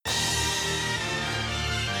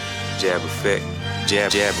jab effect, jab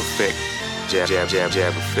effect, jab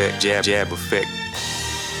effect, jab effect.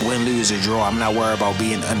 Win, lose, or draw, I'm not worried about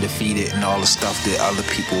being undefeated and all the stuff that other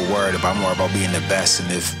people are worried about. I'm worried about being the best,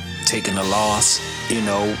 and if taking a loss,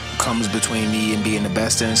 comes between me and being the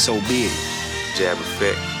best, then so be it. Jab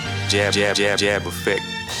effect, jab effect.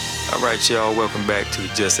 All right, y'all, welcome back to the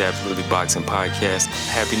Just Absolutely Boxing Podcast.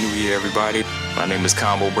 Happy New Year, everybody. My name is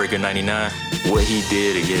Combo Breaker 99. What he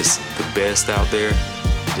did against the best out there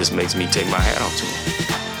just makes me take my hat off to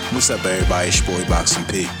him. What's up, everybody? It's your boy Boxing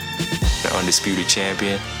P. The undisputed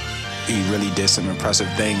champion. He really did some impressive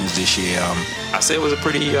things this year. I said it was a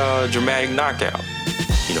pretty dramatic knockout.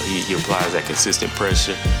 He applies that consistent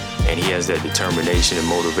pressure, and he has that determination and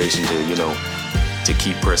motivation to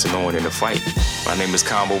keep pressing on in the fight. My name is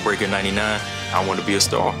Combo Breaker 99. I want to be a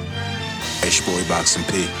star. It's your boy Boxing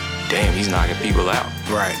P. Damn, he's knocking people out.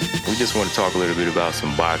 Right. We just want to talk a little bit about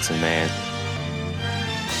some boxing, man.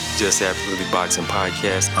 Just Absolutely Boxing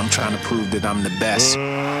Podcast. I'm trying to prove that I'm the best.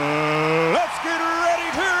 Let's get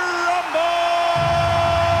ready to rumble!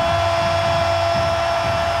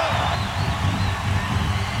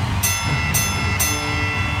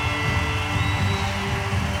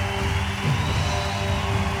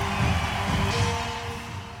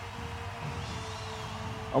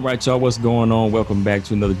 All right, y'all, what's going on? Welcome back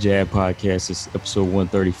to another Jab Podcast. It's episode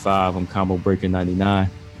 135. I'm Combo Breaker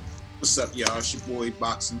 99. What's up, y'all? It's your boy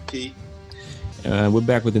Boxing P. We're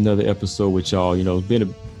back with another episode with y'all. It's been a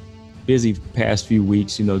busy past few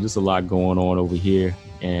weeks. Just a lot going on over here.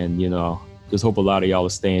 And, just hope a lot of y'all are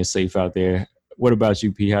staying safe out there. What about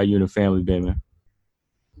you, P? How you and the family been, man?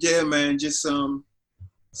 Yeah, man, just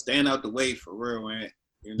staying out the way for real, man.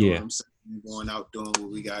 Yeah. What I'm saying? Going out doing what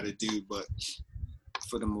we got to do, but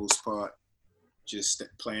for the most part, just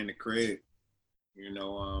playing the crib.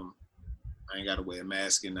 I ain't got to wear a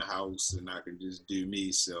mask in the house, and I can just do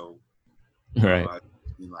me. So, Right.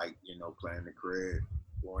 Playing the crib,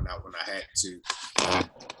 going out when I had to.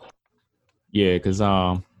 Yeah, because,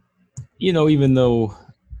 even though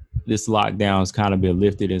this lockdown's kind of been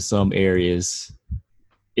lifted in some areas,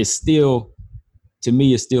 it's still, to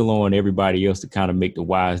me, it's still on everybody else to kind of make the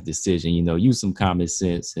wise decision, use some common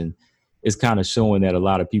sense. And it's kind of showing that a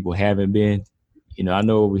lot of people haven't been. I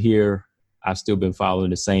know over here, I've still been following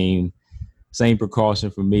the same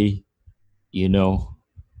precaution for me, and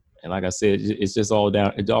like I said, it's just all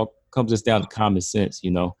down. It all comes just down to common sense,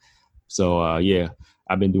 So yeah,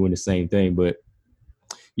 I've been doing the same thing. But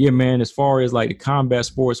yeah, man, as far as like the combat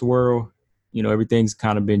sports world, everything's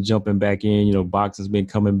kind of been jumping back in. Boxing's been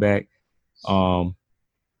coming back.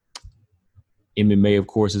 MMA, of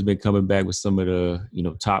course, has been coming back with some of the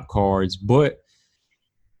top cards, but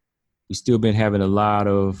we still been having a lot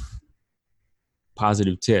of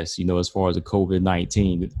positive tests, as far as the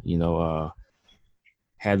COVID-19,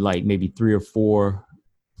 had like maybe 3 or 4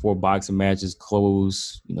 boxing matches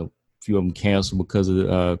closed, a few of them canceled because of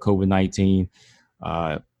COVID-19.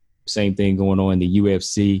 Same thing going on in the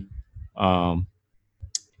UFC. And,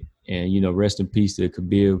 rest in peace to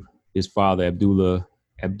Khabib, his father, Abdullah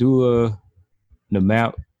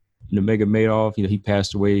Nurmagomedov. He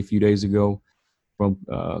passed away a few days ago from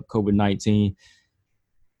COVID-19.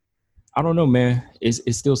 I don't know, man.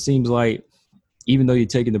 It still seems like even though you're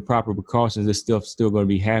taking the proper precautions, this stuff's still going to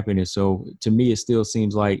be happening. So to me, it still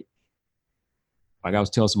seems like I was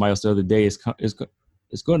telling somebody else the other day, it's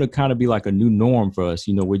going to kind of be like a new norm for us.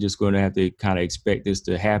 We're just going to have to kind of expect this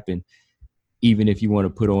to happen, even if you want to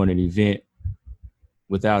put on an event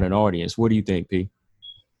without an audience. What do you think, P?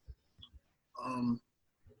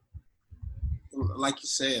 Like you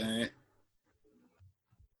said, man,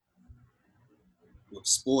 with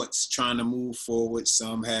sports trying to move forward,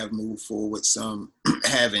 some have moved forward, some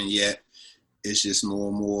haven't yet. It's just more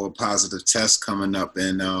and more positive tests coming up,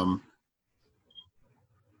 and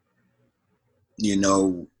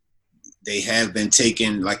they have been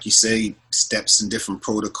taking, like you say, steps and different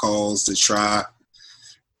protocols to try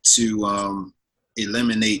to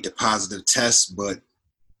eliminate the positive tests. But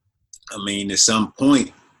at some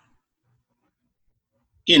point,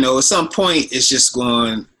 it's just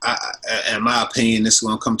going, in my opinion, it's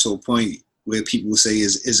going to come to a point where people will say,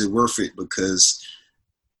 is it worth it? Because,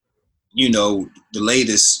 the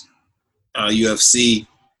latest UFC,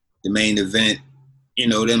 the main event,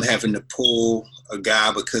 them having to pull a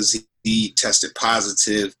guy because he tested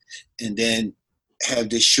positive and then have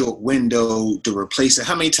this short window to replace it.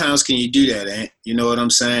 How many times can you do that, Ant? You know what I'm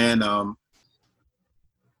saying? I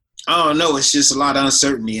don't know. It's just a lot of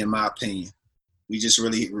uncertainty, in my opinion. We just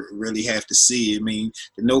really have to see. The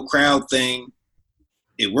no crowd thing,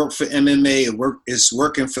 it worked for MMA. It's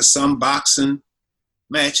working for some boxing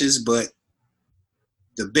matches, but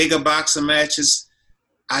the bigger boxing matches,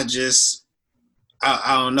 I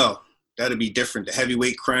don't know. That'll be different. The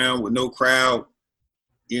heavyweight crown with no crowd,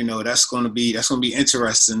 that's gonna be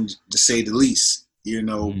interesting to say the least.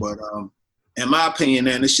 But in my opinion,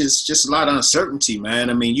 man, it's just a lot of uncertainty, man.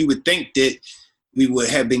 I mean, you would think that we would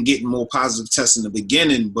have been getting more positive tests in the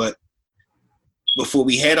beginning, but before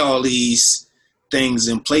we had all these things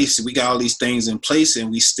in place, we got all these things in place,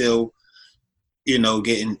 and we still,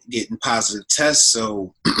 getting positive tests.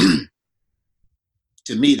 So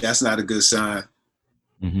to me, that's not a good sign.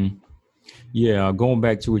 Mm-hmm. Yeah, going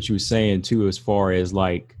back to what you were saying too, as far as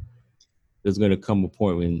like, there's going to come a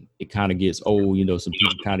point when it kind of gets old. Some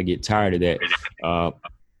people kind of get tired of that.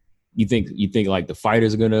 You think like the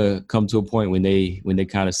fighters are going to come to a point when they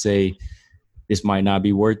kind of say this might not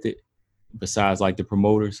be worth it, besides like the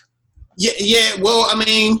promoters? Yeah. Well, I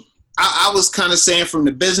mean, I was kind of saying from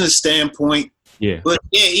the business standpoint. Yeah. But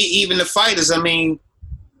yeah, even the fighters. I mean,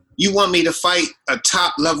 you want me to fight a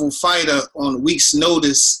top level fighter on a week's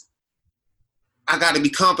notice? I got to be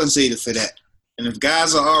compensated for that. And if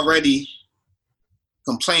guys are already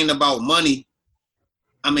complaining about money,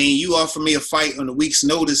 I mean, you offer me a fight on a week's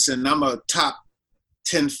notice and I'm a top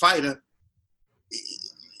 10 fighter,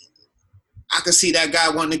 I can see that guy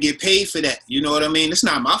wanting to get paid for that. You know what I mean? It's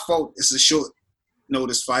not my fault. It's a short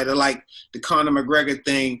notice fighter. Like the Conor McGregor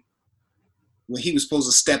thing, when he was supposed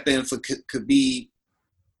to step in for Khabib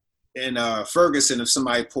and Ferguson if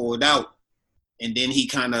somebody pulled out, and then he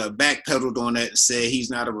kind of backpedaled on that and said he's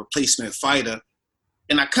not a replacement fighter.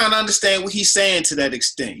 And I kind of understand what he's saying to that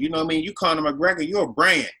extent. You know what I mean? You Conor McGregor, you're a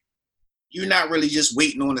brand. You're not really just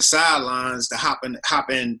waiting on the sidelines to hop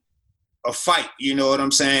in a fight. You know what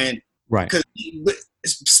I'm saying? Right. Because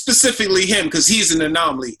specifically him, because he's an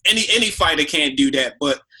anomaly. Any fighter can't do that,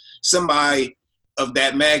 but somebody of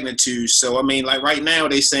that magnitude. So I mean, like right now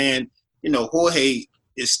they saying, Jorge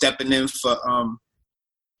is stepping in for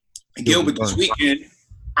Gilbert this weekend.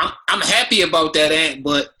 I'm happy about that, Ant,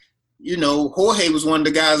 but Jorge was one of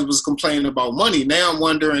the guys who was complaining about money. Now I'm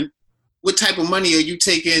wondering, what type of money are you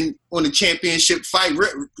taking on a championship fight?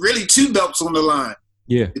 Really, 2 belts on the line.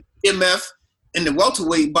 Yeah. The MF and the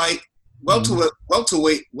welterweight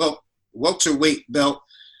belt.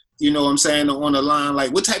 You know what I'm saying, on the line.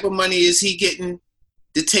 Like, what type of money is he getting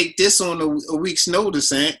to take this on a week's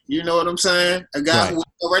notice, Ant? You know what I'm saying? A guy who was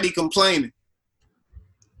already complaining.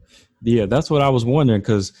 Yeah, that's what I was wondering,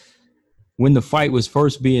 because when the fight was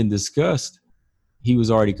first being discussed, he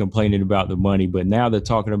was already complaining about the money, but now they're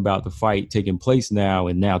talking about the fight taking place now,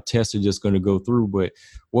 and now tests are just going to go through. But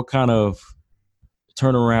what kind of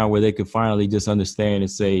turnaround where they could finally just understand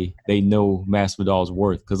and say they know Masvidal's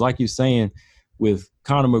worth? Because like you're saying, with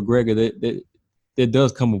Conor McGregor, there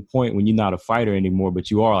does come a point when you're not a fighter anymore, but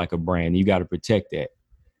you are like a brand. You got to protect that.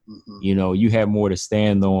 Mm-hmm. You have more to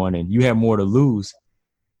stand on, and you have more to lose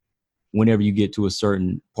whenever you get to a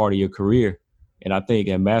certain part of your career. And I think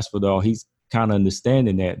at Masvidal, he's kind of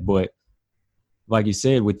understanding that. But like you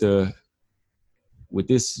said, with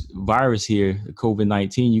this virus here, the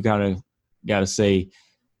COVID-19, you gotta say,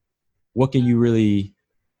 what can he really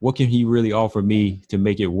offer me to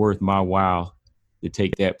make it worth my while to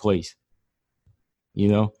take that place?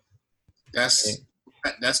 That's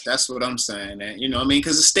what I'm saying, man. You know what I mean?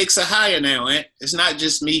 Because the stakes are higher now, man. It's not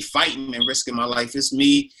just me fighting and risking my life. It's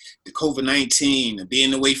me, the COVID-19, and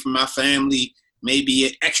being away from my family, maybe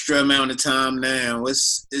an extra amount of time now.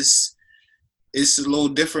 It's a little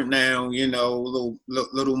different now, a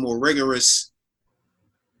little more rigorous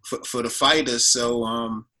for the fighters. So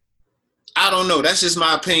I don't know. That's just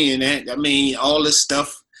my opinion. I mean, all this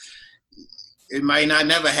stuff, it might not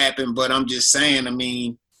never happen, but I'm just saying, I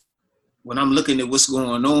mean, when I'm looking at what's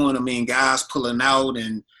going on, I mean, guys pulling out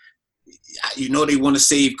and, they want to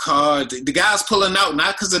save cards. The guys pulling out,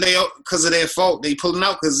 not because of their fault. They pulling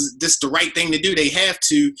out because this is the right thing to do. They have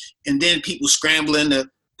to. And then people scrambling to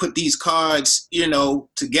put these cards,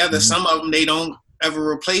 together. Mm-hmm. Some of them, they don't ever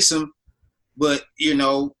replace them. But,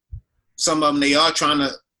 some of them, they are trying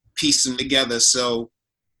to piece them together. So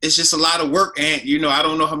it's just a lot of work. And, I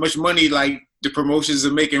don't know how much money, like, the promotions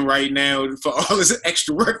are making right now for all this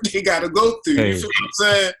extra work they got to go through. Hey, you feel what I'm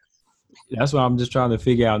saying? That's what I'm just trying to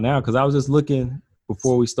figure out now, because I was just looking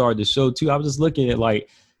before we started the show too. I was just looking at like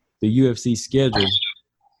the UFC schedule,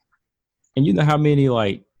 and you know how many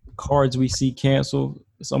like cards we see canceled?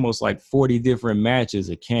 It's almost like 40 different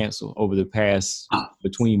matches are canceled over the past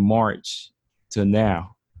between March to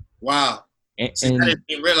now. Wow. And I didn't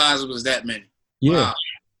even realize it was that many. Yeah. Wow.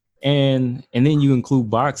 And then you include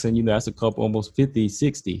boxing, that's a couple, almost 50,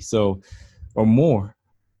 60, so, or more.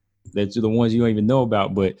 That's the ones you don't even know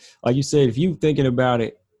about. But like you said, if you're thinking about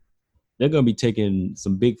it, they're going to be taking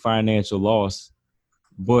some big financial loss,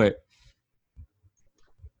 but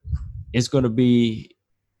it's going to be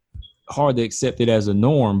hard to accept it as a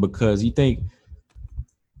norm, because you think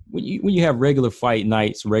when you have regular fight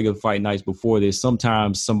nights before this,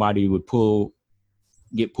 sometimes somebody would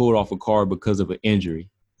get pulled off a card because of an injury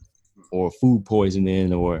or food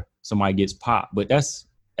poisoning, or somebody gets popped. But that's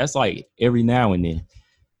like every now and then.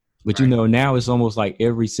 But Right. now it's almost like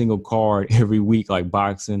every single card every week, like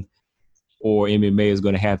boxing or MMA, is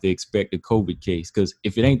going to have to expect a COVID case, because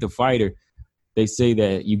if it ain't the fighter, they say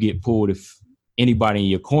that you get pulled if anybody in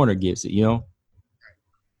your corner gets it, Or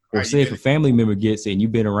Right, say if a family member gets it and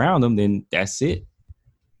you've been around them, then that's it.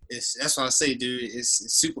 That's what I say, dude.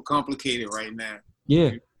 It's super complicated right now. Yeah.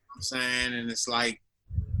 You know what I'm saying? And it's like,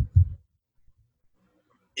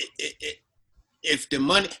 if the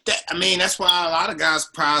money, that's why a lot of guys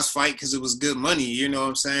prize fight, because it was good money, you know what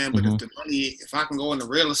I'm saying? But if I can go into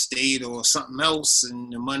real estate or something else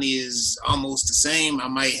and the money is almost the same, I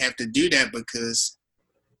might have to do that, because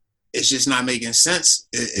it's just not making sense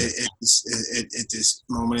at this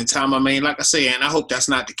moment in time. Like I say, and I hope that's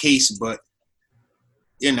not the case, but,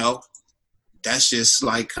 that's just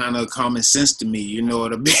like kind of common sense to me. You know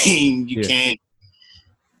what I mean? You can't.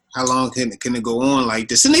 How long can it go on like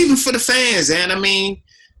this? And even for the fans, and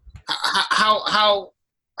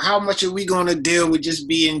how much are we going to deal with just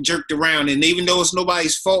being jerked around? And even though it's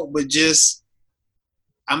nobody's fault, but just,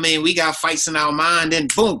 we got fights in our mind,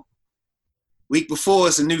 and boom, week before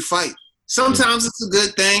it's a new fight. Sometimes it's a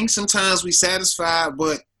good thing. Sometimes we satisfied,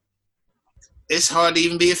 but it's hard to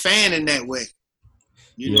even be a fan in that way.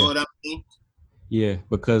 You know what I mean? Yeah,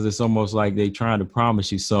 because it's almost like they trying to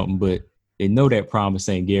promise you something, but they know that promise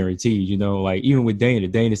ain't guaranteed, Like even with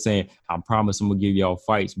Dana's saying, I promise I'm going to give y'all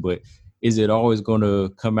fights, but is it always going to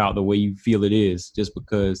come out the way you feel it is, just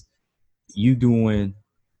because you doing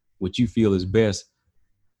what you feel is best?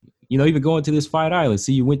 Even going to this Fight Island.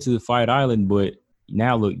 See, you went to the Fight Island, but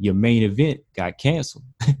now look, your main event got canceled.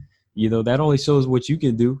 That only shows what you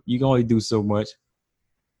can do. You can only do so much.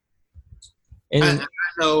 And I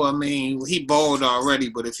know, he balled already,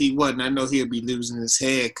 but if he wasn't, I know he'll be losing his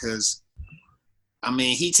head, because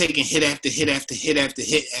he taking hit after hit after hit after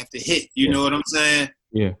hit after hit. You know what I'm saying?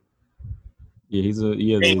 Yeah. Yeah, he's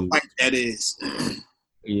like that is.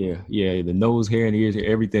 Yeah, the nose hair and the ears,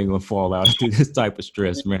 everything gonna fall out through this type of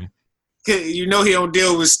stress, man. He don't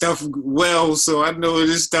deal with stuff well, so I know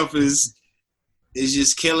this stuff is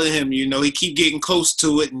just killing him. He keep getting close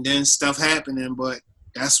to it, and then stuff happening. But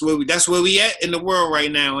that's where we at in the world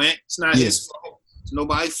right now, man. It's not his fault. It's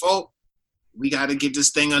nobody's fault. We got to get this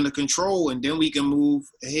thing under control, and then we can move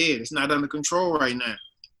ahead. It's not under control right now.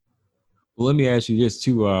 Well, let me ask you this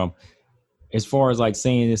too. As far as like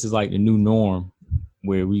saying this is like the new norm,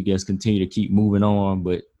 where we just continue to keep moving on,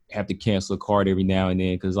 but have to cancel a card every now and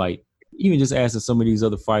then, because like even just asking some of these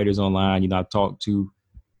other fighters online, I've talked to,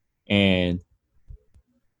 and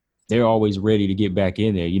they're always ready to get back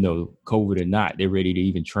in there, COVID or not, they're ready to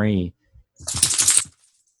even train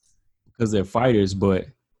because they're fighters. But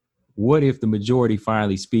what if the majority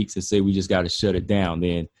finally speaks and say we just got to shut it down?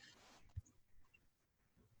 Then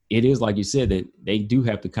it is like you said, that they do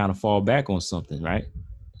have to kind of fall back on something, right?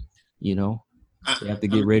 They have to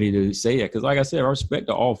get ready to say that, because like I said, I respect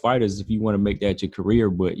to all fighters if you want to make that your career,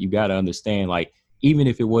 but you got to understand, like, even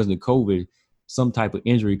if it wasn't a COVID, some type of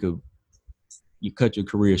injury you cut your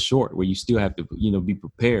career short, where you still have to, be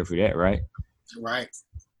prepared for that, right? Right.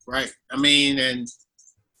 And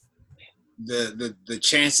the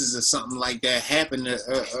chances of something like that happening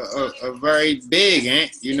are very big, eh?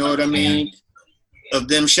 You know what I mean? Of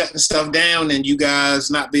them shutting stuff down and you guys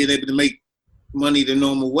not being able to make money the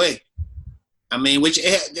normal way. Which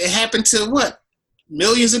it happened to what?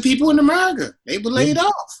 Millions of people in America. They were laid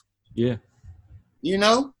off. Yeah.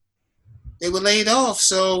 They were laid off.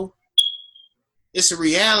 So it's a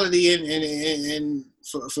reality, and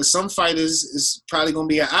for some fighters, it's probably going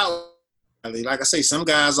to be an out. Like I say, some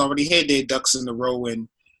guys already had their ducks in a row and,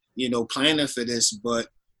 planning for this, but,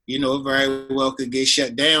 it very well could get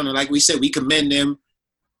shut down. And like we said, we commend them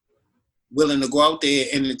willing to go out there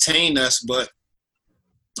and entertain us, but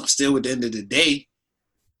still at the end of the day,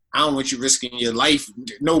 I don't want you risking your life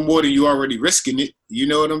no more than you already risking it. You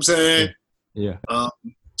know what I'm saying? Yeah.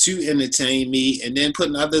 To entertain me, and then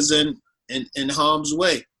putting others in harm's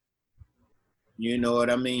way. You know what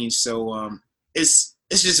I mean? So it's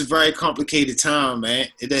just a very complicated time, man.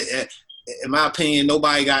 In my opinion,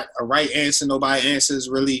 nobody got a right answer. Nobody answers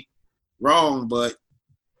really wrong, but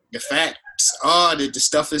the facts are that the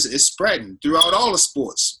stuff is spreading throughout all the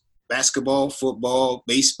sports. Basketball, football,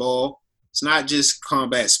 baseball. It's not just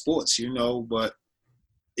combat sports, but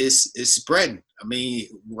it's spreading. I mean,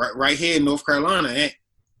 right here in North Carolina,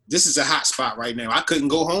 this is a hot spot right now. I couldn't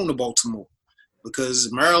go home to Baltimore because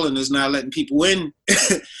Maryland is not letting people in,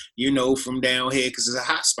 from down here because it's a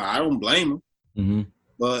hot spot. I don't blame them. Mm-hmm.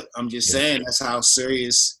 But I'm just saying that's how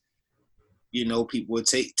serious, people are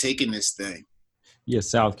taking this thing. Yeah,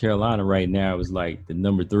 South Carolina right now is like the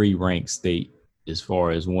number 3 ranked state as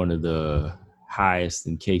far as one of the highest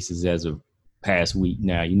in cases as of past week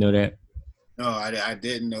now. You know that? No, I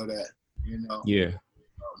didn't know that. Yeah.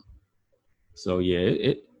 So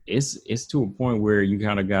yeah, it's to a point where you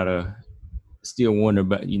kind of gotta still wonder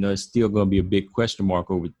about. It's still gonna be a big question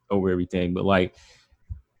mark over everything. But like,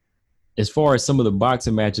 as far as some of the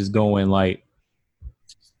boxing matches going, like,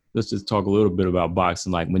 let's just talk a little bit about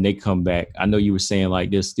boxing. Like when they come back, I know you were saying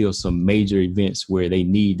like there's still some major events where they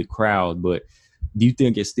need the crowd, but do you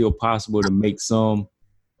think it's still possible to make some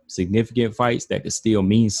significant fights that could still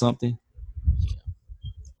mean something?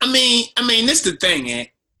 I mean, this the thing, man.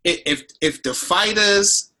 If the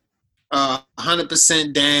fighters are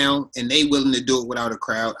 100% down and they willing to do it without a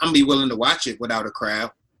crowd, I'm be willing to watch it without a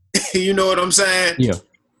crowd. You know what I'm saying? Yeah.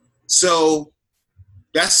 So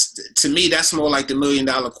to me, that's more like the $1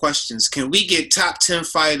 million questions. Can we get top 10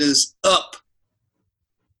 fighters up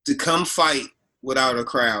to come fight without a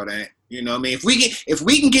crowd? You know what I mean? If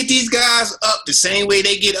we can get these guys up the same way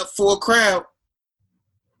they get up for a crowd,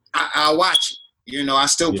 I'll watch it. I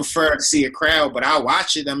still prefer to see a crowd, but I'll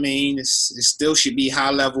watch it. I mean, it still should be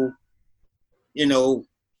high level,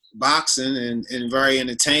 boxing and very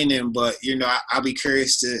entertaining. But I'll be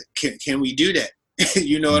curious can we do that?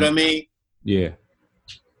 You know what I mean? Yeah.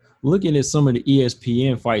 Looking at some of the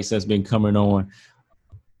ESPN fights that's been coming on,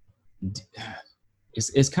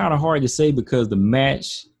 it's kind of hard to say because the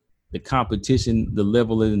match, the competition, the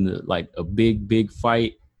level in like a big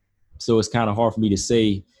fight. So it's kind of hard for me to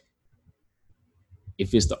say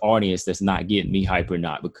if it's the audience that's not getting me hype or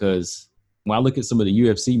not, because when I look at some of the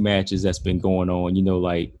UFC matches that's been going on,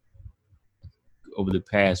 like over the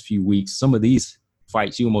past few weeks, some of these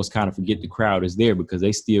fights, you almost kind of forget the crowd is there because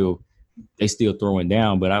they still throwing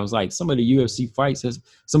down. But I was like, some of the UFC fights,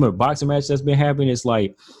 some of the boxing matches that's been happening, it's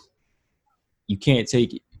like you can't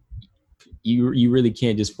take it. You really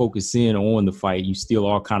can't just focus in on the fight. You still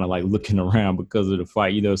are kind of like looking around because of the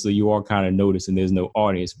fight, so you are kind of noticing there's no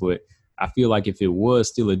audience. But I feel like if it was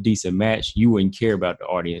still a decent match, you wouldn't care about the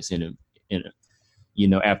audience in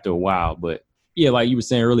a after a while. But yeah, like you were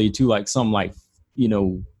saying earlier too, like something like,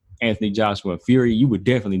 Anthony Joshua and Fury, you would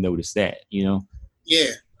definitely notice that,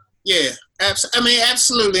 Yeah.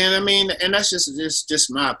 Absolutely. And that's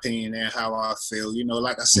just my opinion and how I feel.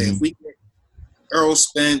 Like I said, if we get Earl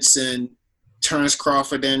Spence and Terrence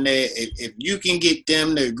Crawford in there, if you can get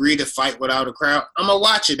them to agree to fight without a crowd, I'm going to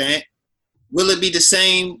watch it, Ant. Will it be the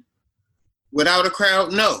same without a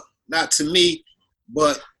crowd? No, not to me.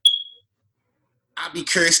 But I'd be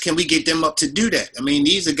curious, can we get them up to do that? I mean,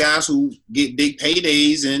 these are guys who get big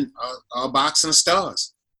paydays and are boxing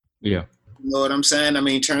stars. Yeah. You know what I'm saying? I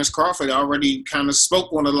mean, Terrence Crawford already kind of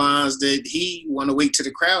spoke on the lines that he want to wait till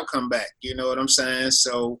the crowd come back. You know what I'm saying?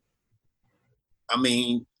 So, I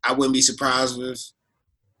mean, I wouldn't be surprised if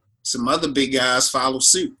some other big guys follow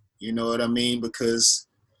suit. You know what I mean? Because,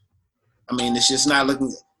 it's just not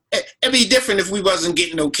looking – it'd be different if we wasn't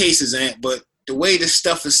getting no cases, Ant, but the way this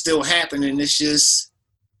stuff is still happening, it's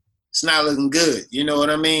not looking good. You know what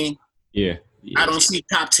I mean? Yeah. I don't see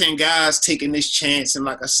top 10 guys taking this chance. And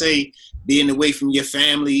like I say, being away from your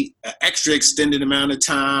family, an extra extended amount of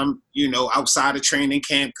time, outside of training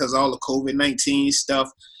camp because all the COVID-19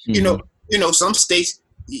 stuff. Mm-hmm. Some states,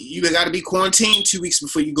 you got to be quarantined 2 weeks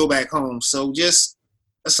before you go back home. So just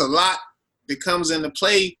that's a lot that comes into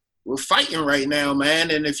play. We're fighting right now,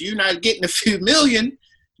 man. And if you're not getting a few million,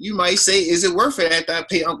 you might say, is it worth it after I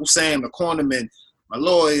pay Uncle Sam, the cornerman, my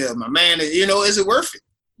lawyer, my man, is it worth it?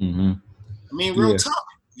 Mm-hmm. Real talk.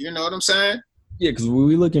 You know what I'm saying? Yeah, because when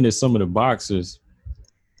we're looking at some of the boxers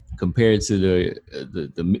compared to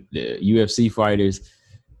the UFC fighters,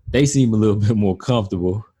 they seem a little bit more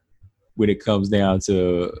comfortable when it comes down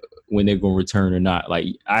to when they're going to return or not. Like,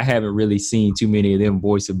 I haven't really seen too many of them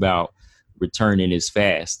voice about returning as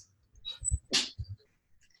fast.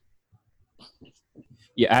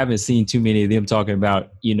 Yeah, I haven't seen too many of them talking about,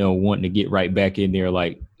 wanting to get right back in there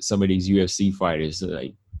like some of these UFC fighters.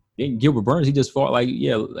 Like, Gilbert Burns, he just fought like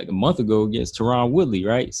a month ago against Tyron Woodley,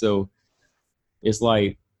 right? So it's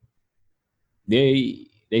like they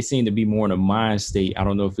seem to be more in a mind state. I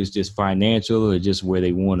don't know if it's just financial or just where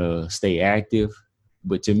they want to stay active.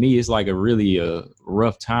 But to me, it's like a really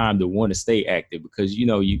rough time to want to stay active because,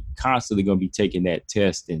 you constantly going to be taking that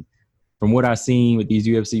test and from what I've seen with these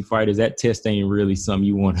UFC fighters, that test ain't really something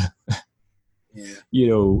you want to,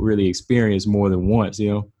 really experience more than once,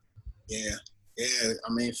 Yeah.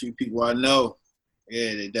 I mean, a few people I know,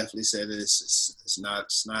 they definitely said it's not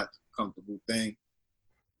a comfortable thing.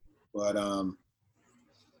 But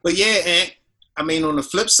yeah, and I mean, on the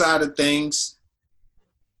flip side of things,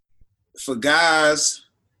 for guys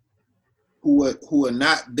who are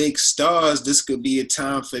not big stars, this could be a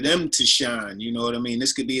time for them to shine. You know what I mean?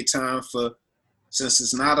 This could be a time for, since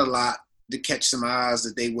it's not a lot, to catch some eyes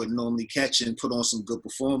that they wouldn't normally catch and put on some good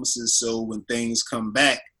performances. So when things come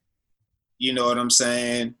back, you know what I'm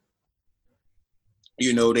saying?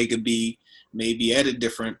 They could be maybe at a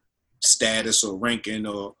different status or ranking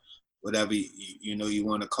or whatever you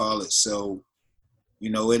want to call it. So,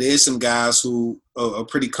 it is some guys who are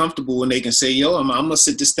pretty comfortable when they can say, yo, I'm going to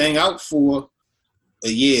sit this thing out for a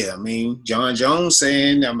year. I mean, John Jones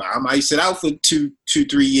saying I might sit out for 2-3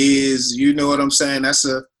 years. You know what I'm saying? That's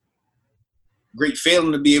a great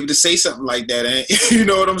feeling to be able to say something like that. And you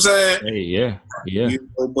know what I'm saying? Hey, yeah.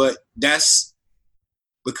 But that's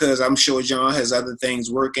because I'm sure John has other things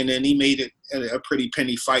working, and he made it a pretty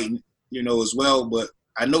penny fighting, as well. But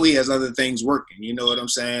I know he has other things working. You know what I'm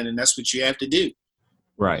saying? And that's what you have to do.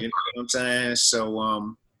 Right. You know what I'm saying? So, I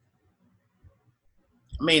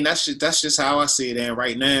mean, that's just how I see it. And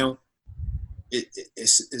right now,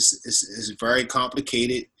 it's very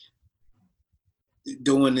complicated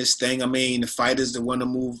doing this thing. I mean, the fighters that want to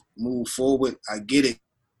move forward, I get it.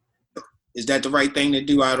 Is that the right thing to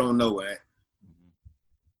do? I don't know, man.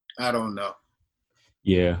 I don't know.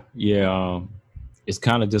 Yeah. It's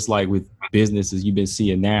kind of just like with businesses you've been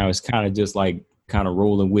seeing now. It's kind of just like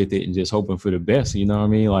rolling with it and just hoping for the best. You know what I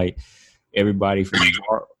mean? Like everybody from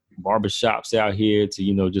barbershops out here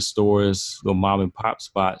to, just stores, little mom and pop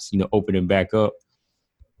spots, opening back up.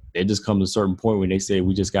 They just come to a certain point when they say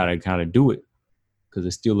we just got to kind of do it because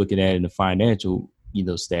they're still looking at it in the financial,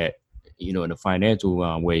 stat, in the financial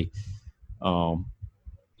way.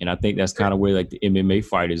 And I think that's kind of where like the MMA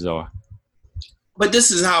fighters are. But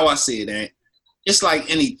this is how I see it, Ant. It's like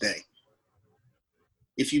anything.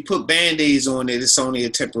 If you put Band-Aids on it, it's only a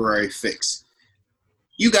temporary fix.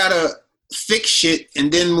 You got to fix shit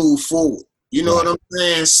and then move forward. You know what I'm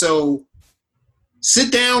saying? So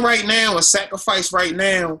sit down right now and sacrifice right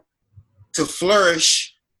now to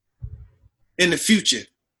flourish in the future.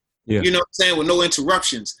 Yeah. You know what I'm saying? With no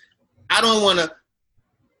interruptions. I don't want to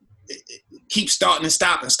keep starting and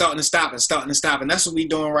stopping. And that's what we're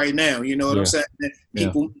doing right now. You know what I'm saying?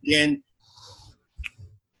 People begin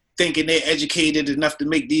thinking they're educated enough to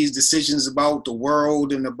make these decisions about the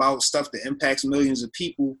world and about stuff that impacts millions of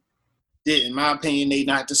people. In my opinion, they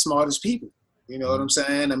not the smartest people. You know what I'm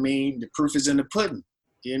saying? I mean, the proof is in the pudding.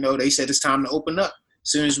 They said it's time to open up.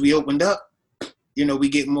 As soon as we opened up, we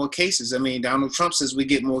get more cases. I mean, Donald Trump says we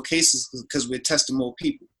get more cases because we're testing more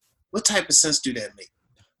people. What type of sense do that make?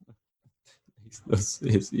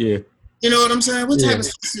 Yeah. You know what I'm saying? What type of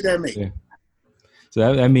sense do that make? Yeah.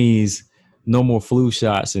 So that means no more flu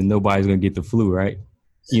shots and nobody's going to get the flu, right?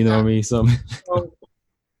 You know what I mean?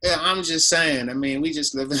 Yeah, I'm just saying. I mean, we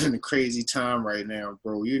just living in a crazy time right now,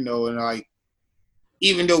 bro. And like,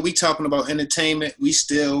 even though we talking about entertainment, we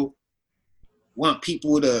still want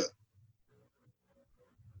people to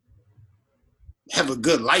have a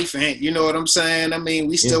good life, you know what I'm saying? I mean,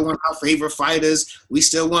 we still want our favorite fighters. We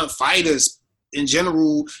still want fighters in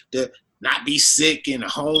general to not be sick and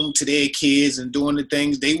home to their kids and doing the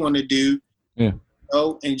things they want to do. Yeah.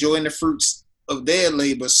 Enjoying the fruits of their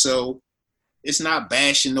labor. So it's not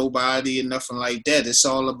bashing nobody or nothing like that. It's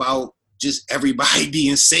all about just everybody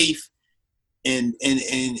being safe and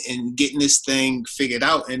getting this thing figured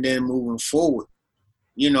out and then moving forward.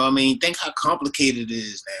 Think how complicated it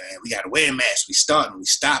is, man. We got to wear masks. We starting, we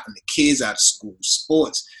stopping, the kids out of school,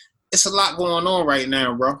 sports. It's a lot going on right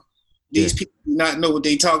now, bro. These people do not know what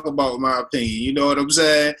they talk about, in my opinion. You know what I'm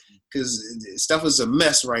saying? Because stuff is a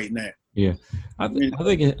mess right now. Yeah. I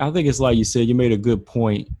think it's like you said, you made a good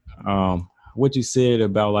point. What you said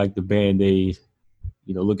about like the Band-Aid,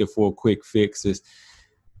 looking for a quick fix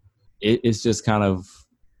it's just kind of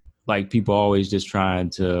like people always just trying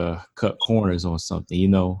to cut corners on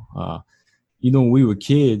something, when we were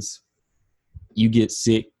kids, you get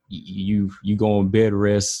sick, you go on bed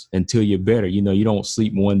rest until you're better. You don't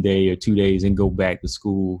sleep 1 day or 2 days and go back to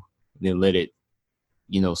school, then let it,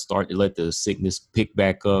 start to let the sickness pick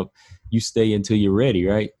back up. You stay until you're ready,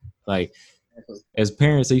 right? Like as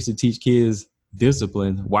parents, I used to teach kids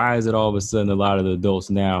discipline. Why is it all of a sudden a lot of the adults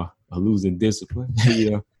now are losing discipline?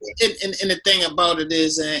 And the thing about it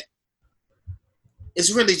is that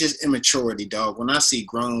it's really just immaturity, dog. When I see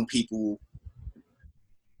grown people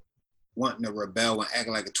wanting to rebel and act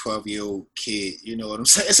like a 12-year-old kid. You know what I'm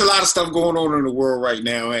saying? It's a lot of stuff going on in the world right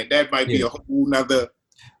now, and that might be a whole nother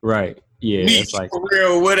right. Yeah, niche it's like for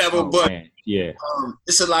real, whatever. oh, But man. Yeah,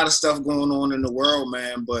 it's a lot of stuff going on in the world,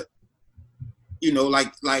 man. But you know,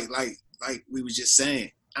 like we was just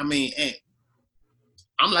saying. I mean, and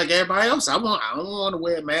I'm like everybody else. I don't want to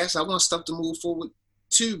wear a mask. I want stuff to move forward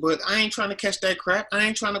too, but I ain't trying to catch that crap. I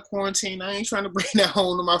ain't trying to quarantine. I ain't trying to bring that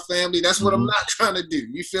home to my family. That's what I'm not trying to do.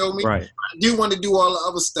 You feel me? right. I do want to do all the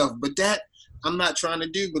other stuff, but that I'm not trying to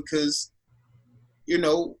do because, you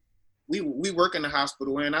know, we work in the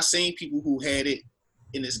hospital, and I seen people who had it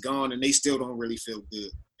and it's gone, and they still don't really feel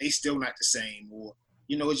good. They still not the same, or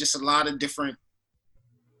you know, it's just a lot of different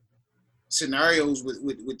scenarios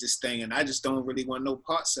with this thing, and I just don't really want no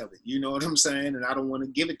parts of it. You know what I'm saying? And I don't want to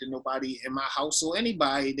give it to nobody in my house or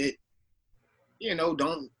anybody that, you know,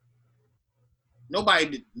 nobody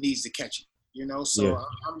that needs to catch it. You know, so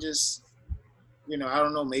I'm just, you know, I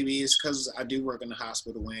don't know. Maybe it's because I do work in the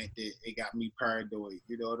hospital and it got me paranoid.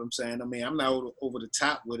 You know what I'm saying? I mean, I'm not over the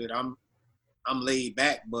top with it. I'm laid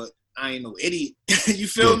back, but I ain't no idiot. You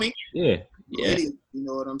feel me? Yeah. Idiot, you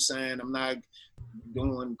know what I'm saying? I'm not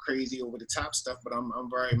doing crazy over the top stuff, but I'm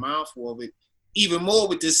very mindful of it. Even more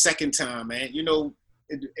with this second time, man. You know,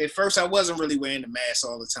 at first I wasn't really wearing the mask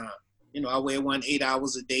all the time. You know, I wear one 8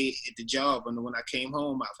 hours a day at the job, and when I came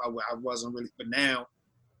home, I wasn't really. But now,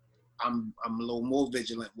 I'm a little more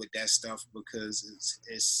vigilant with that stuff because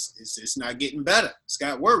it's not getting better. It's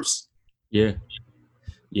got worse. Yeah.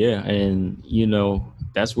 Yeah, and you know,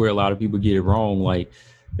 that's where a lot of people get it wrong. Like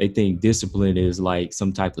they think discipline is like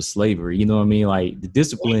some type of slavery. You know what I mean? Like the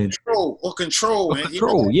discipline control. Man.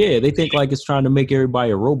 Control. Yeah, they think like it's trying to make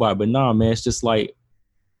everybody a robot, but nah, man, it's just like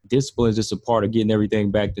discipline is just a part of getting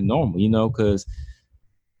everything back to normal. You know, because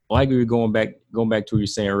like we were going back to what you were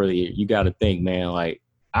saying earlier, you got to think, man. Like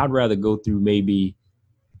I'd rather go through maybe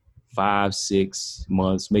 5-6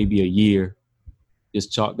 months, maybe a year.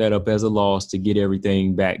 Just chalk that up as a loss to get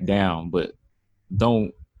everything back down. But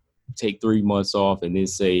don't take 3 months off and then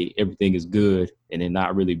say everything is good and then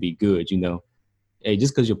not really be good, you know. Hey,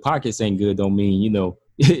 just because your pockets ain't good don't mean, you know,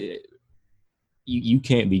 you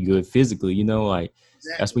can't be good physically, you know. Like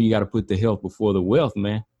exactly. That's when you got to put the health before the wealth,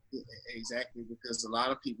 man. Exactly, because a lot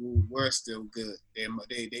of people were still good.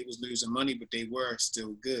 They was losing money, but they were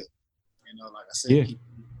still good. You know, like I said, people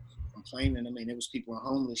complaining. I mean, there was people in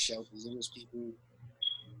homeless shelters. There was people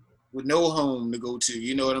with no home to go to,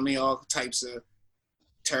 you know what I mean? All types of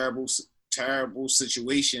terrible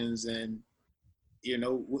situations, and you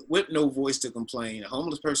know, with no voice to complain. A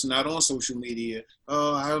homeless person not on social media.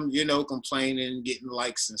 Oh, I'm, you know, complaining, getting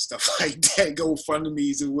likes and stuff like that,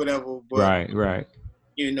 GoFundMe's or whatever. But, right.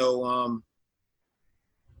 You know,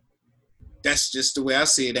 that's just the way I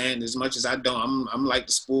see it. And as much as I don't, I'm like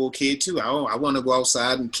the spoiled kid too. I want to go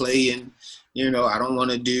outside and play, and you know, I don't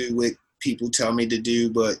want to do what people tell me to do,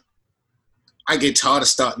 but I get tired of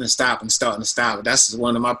starting to stop. That's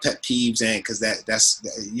one of my pet peeves, and because that's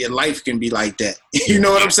your life can be like that. You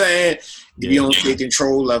know what I'm saying? If you don't take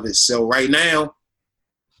control of it. So right now,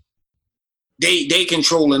 they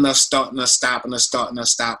controlling us, starting us, stopping us.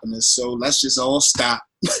 So let's just all stop,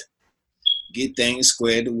 get things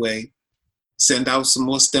squared away, send out some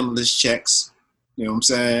more stimulus checks. You know what I'm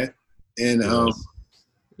saying? And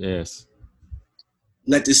yes,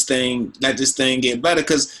 let this thing get better,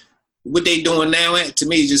 because what they doing now, to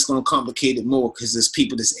me, is just going to complicate it more, because there's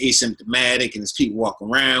people that's asymptomatic and there's people walking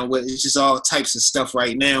around with. It's just all types of stuff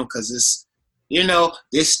right now, because it's, you know,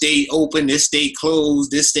 this state open, this state closed,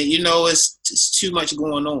 this state, you know, it's too much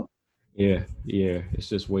going on. Yeah, it's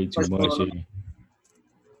just way too much.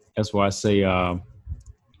 That's why I say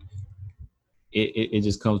it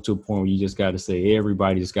just comes to a point where you just got to say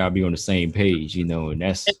everybody just got to be on the same page, you know, and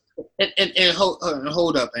that's and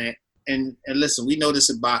hold up, man. And listen, we know this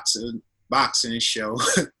is a boxing show.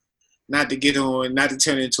 not to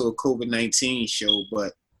turn it into a COVID-19 show,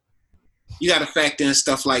 but you got to factor in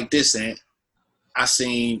stuff like this. And I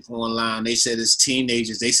seen online, they said it's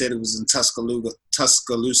teenagers. They said it was in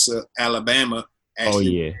Tuscaloosa, Alabama.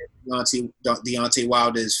 Actually, Deontay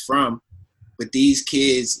Wilder is from. But these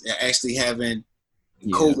kids are actually having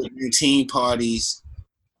COVID-19 parties,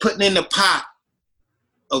 putting in the pot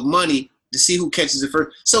of money to see who catches it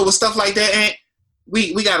first. So with stuff like that, Ant,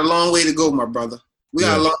 we got a long way to go, my brother. We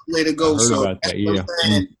got a long way to go. So about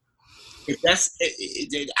that, if that's,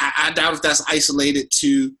 I doubt if that's isolated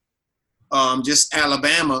to just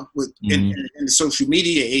Alabama with in the social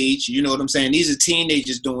media age. You know what I'm saying? These are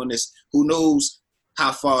teenagers doing this. Who knows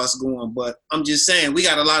how far it's going? But I'm just saying we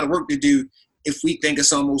got a lot of work to do if we think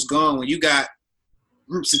it's almost gone. When you got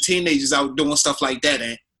groups of teenagers out doing stuff like that,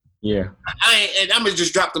 Ant. Yeah. I'm gonna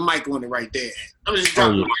just drop the mic on it right there. I'm gonna just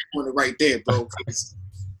drop the mic on it right there, bro.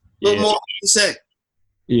 Yeah. What more you say?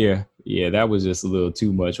 Yeah. Yeah. That was just a little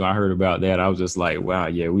too much. When I heard about that, I was just like, wow,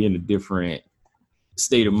 yeah, we in a different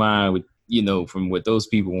state of mind with, from what those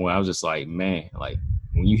people were. I was just like, man, like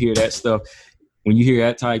when you hear that stuff, when you hear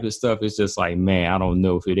that type of stuff, it's just like, man, I don't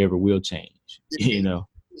know if it ever will change,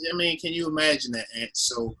 I mean, can you imagine that, Ant?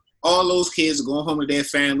 So all those kids are going home to their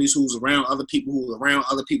families who's around other people who are around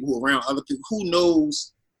other people who are around other people. Who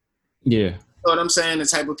knows? Yeah. You know what I'm saying? The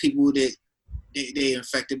type of people that they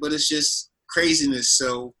infected. But it's just craziness.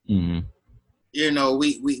 So, we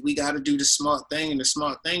got to do the smart thing. And the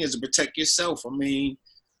smart thing is to protect yourself. I mean,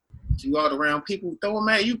 if you are around people, don't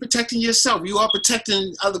matter. You're protecting yourself. You are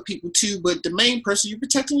protecting other people too. But the main person, you're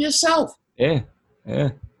protecting yourself. Yeah. Yeah.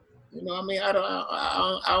 I mean, I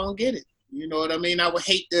don't get it. You know what I mean? I would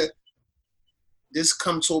hate to just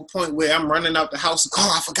come to a point where I'm running out the house and,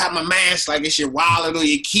 I forgot my mask, like it's your wallet or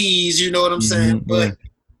your keys, you know what I'm saying? But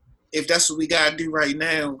if that's what we got to do right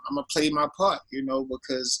now, I'm going to play my part,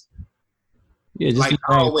 because like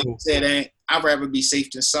I always said, I'd rather be safe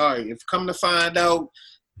than sorry. If come to find out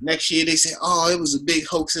next year they say, it was a big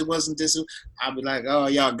hoax, it wasn't this, I'll be like,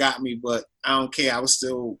 y'all got me, but I don't care. I was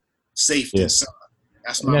still safe than sorry.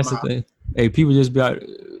 That's my the thing. Hey, people just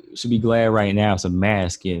should be glad right now it's a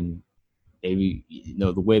mask, and maybe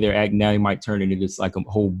the way they're acting now, they might turn it into just like a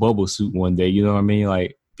whole bubble suit one day. You know what I mean?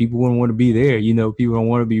 Like people wouldn't want to be there. People don't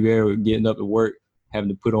want to be there getting up at work, having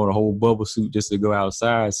to put on a whole bubble suit just to go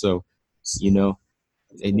outside. So,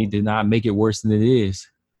 they need to not make it worse than it is.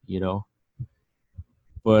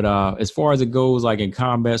 But as far as it goes, like in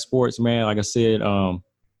combat sports, man, like I said, I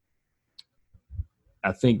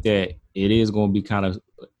think that it is going to be kind of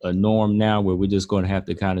a norm now where we're just going to have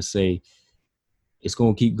to kind of say it's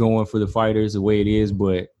going to keep going for the fighters the way it is,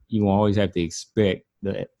 but you always have to expect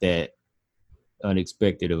that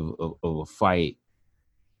unexpected of a fight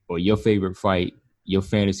or your favorite fight, your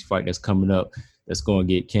fantasy fight that's coming up that's going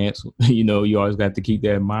to get canceled. You always have to keep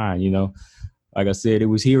that in mind, Like I said, it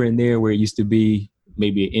was here and there where it used to be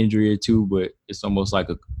maybe an injury or two, but it's almost like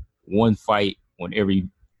one fight on every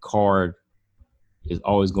card is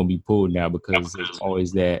always going to be pulled now because there's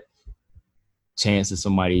always that chance of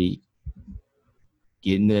somebody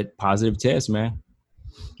getting that positive test, man.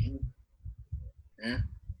 Yeah.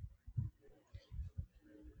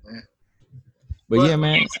 But yeah,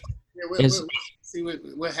 man. We'll see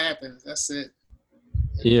what happens. That's it.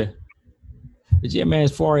 Yeah. But yeah, man,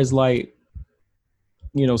 as far as like,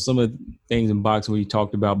 some of the things in boxing we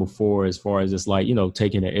talked about before, as far as just like,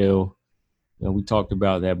 taking an L, we talked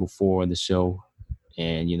about that before on the show.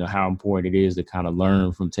 And, how important it is to kind of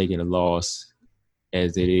learn from taking a loss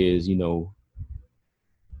as it is,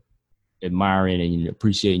 admiring and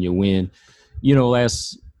appreciating your win.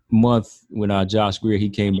 Last month when Josh Greer, he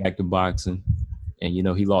came back to boxing and,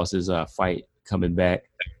 he lost his fight coming back.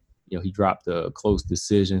 He dropped a close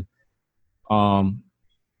decision.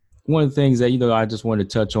 One of the things that, I just wanted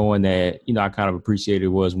to touch on that, I kind of appreciated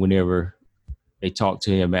was whenever they talked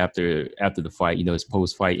to him after the fight, his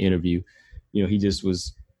post-fight interview, he just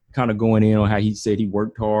was kind of going in on how he said he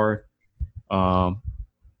worked hard.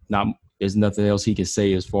 There's nothing else he can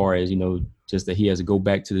say as far as, just that he has to go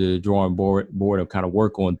back to the drawing board and kind of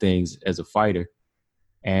work on things as a fighter.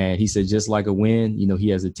 And he said, just like a win, he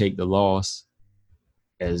has to take the loss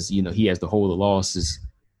as, he has to hold the losses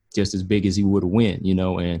just as big as he would a win,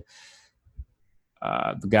 and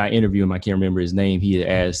the guy interviewing him, I can't remember his name. He had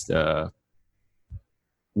asked,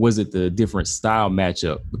 was it the different style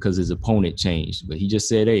matchup because his opponent changed? But he just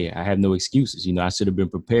said, hey, I have no excuses. I should have been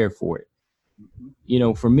prepared for it.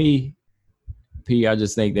 For me, P, I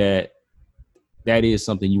just think that is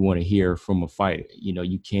something you want to hear from a fighter.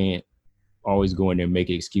 You can't always go in there and make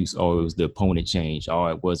an excuse. Oh, it was the opponent changed. Oh,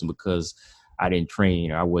 it wasn't because I didn't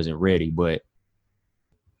train or I wasn't ready. But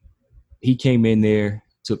he came in there,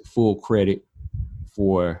 took full credit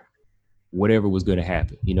for whatever was going to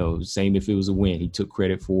happen. Same if it was a win, he took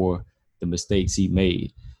credit for the mistakes he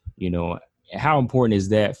made. How important is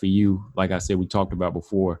that for you? Like I said, we talked about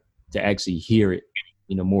before, to actually hear it,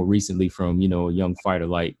 more recently from, a young fighter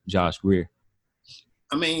like Josh Greer.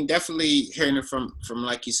 I mean, definitely hearing it from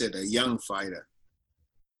like you said, a young fighter.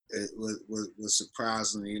 It was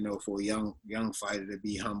surprising, for a young fighter to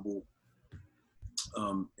be humble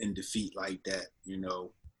in defeat like that.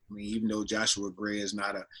 I mean, even though Joshua Greer is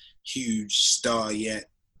not a huge star yet,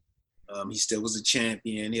 he still was a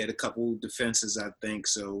champion. He had a couple defenses, I think.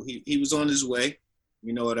 So he was on his way.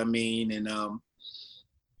 You know what I mean? And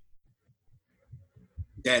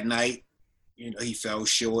that night, he fell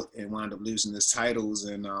short and wound up losing his titles.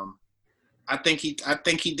 And I think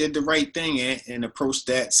he did the right thing and approached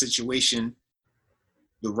that situation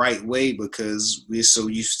the right way, because we're so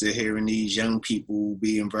used to hearing these young people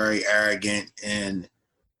being very arrogant and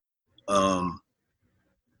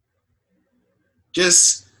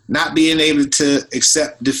just not being able to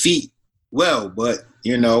accept defeat well. But,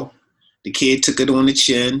 the kid took it on the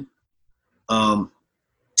chin.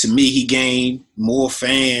 To me, he gained more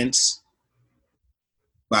fans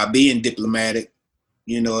by being diplomatic.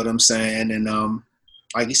 You know what I'm saying? And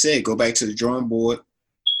like you said, go back to the drawing board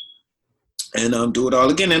and do it all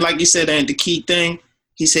again. And like you said, and the key thing,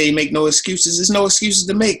 he said he make no excuses. There's no excuses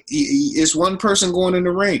to make. It's one person going in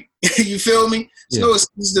the ring. You feel me? There's no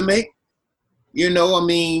excuses to make.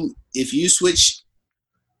 If you switch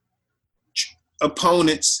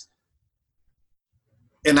opponents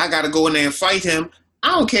and I got to go in there and fight him,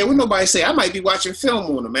 I don't care what nobody say. I might be watching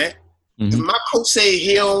film on him, man. Mm-hmm. If my coach say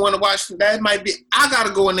he don't want to watch that, might be. I got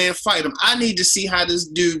to go in there and fight him. I need to see how this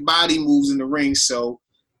dude body moves in the ring. So,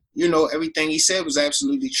 everything he said was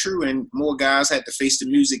absolutely true, and more guys had to face the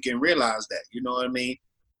music and realize that. You know what I mean?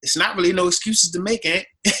 It's not really no excuses to make, Ant.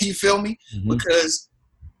 You feel me? Mm-hmm. Because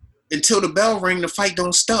until the bell ring, the fight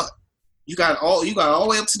don't start. You got all the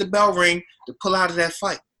way up to the bell ring to pull out of that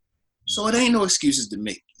fight. So it ain't no excuses to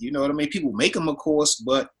make. You know what I mean? People make them, of course,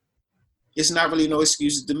 but it's not really no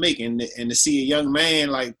excuses to make. And to see a young man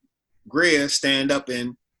like Greer stand up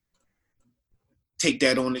and take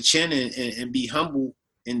that on the chin and be humble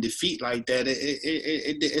in defeat like that,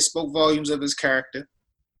 it spoke volumes of his character.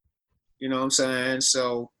 You know what I'm saying?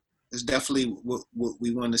 So it's definitely what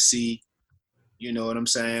we want to see. You know what I'm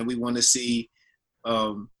saying? We want to see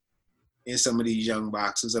in some of these young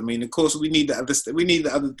boxers. Of course, we need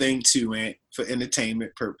the other thing too, man. For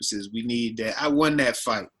entertainment purposes, we need that. I won that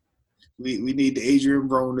fight. We need the Adrian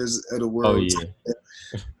Bronas of the world. Oh, yeah.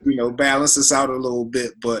 To, balance us out a little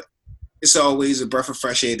bit. But it's always a breath of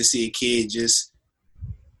fresh air to see a kid just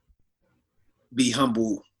be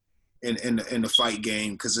humble in the fight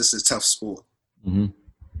game, because it's a tough sport. Mm-hmm.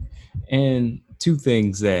 And two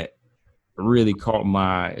things that really caught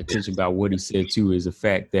my attention about what he said too is the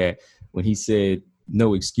fact that when he said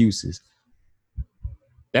no excuses,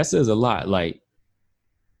 that says a lot. Like,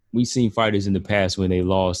 we've seen fighters in the past when they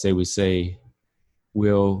lost, they would say,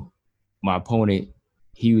 well, my opponent,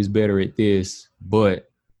 he was better at this, but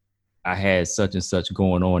I had such and such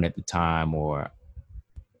going on at the time, or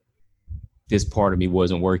this part of me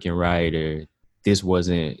wasn't working right, or this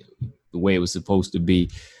wasn't the way it was supposed to be.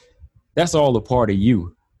 That's all a part of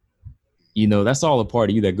you. That's all a part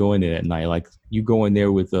of you that go in there that night. Like, you go in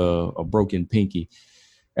there with a broken pinky.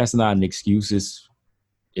 That's not an excuse.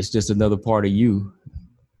 It's just another part of you,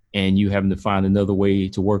 and you having to find another way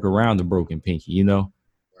to work around the broken pinky,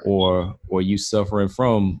 or you suffering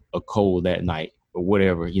from a cold that night or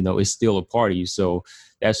whatever, it's still a part of you. So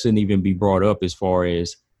that shouldn't even be brought up as far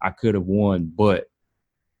as I could have won, but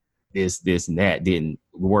this and that didn't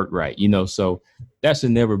work right, so that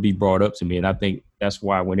should never be brought up to me. And I think that's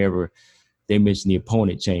why whenever they mention the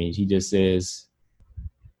opponent change, he just says,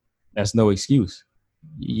 that's no excuse.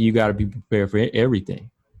 You got to be prepared for everything.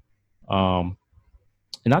 And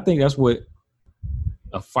I think that's what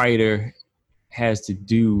a fighter has to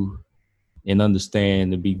do and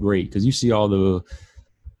understand to be great. Because you see all the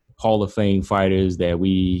Hall of Fame fighters that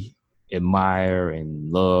we admire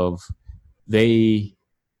and love, they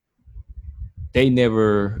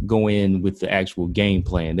never go in with the actual game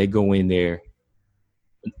plan. They go in there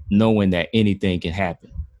knowing that anything can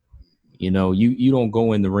happen. You don't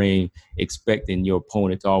go in the ring expecting your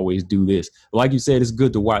opponent to always do this. Like you said, it's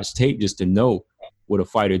good to watch tape just to know what a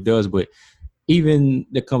fighter does. But even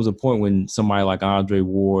there comes a point when somebody like Andre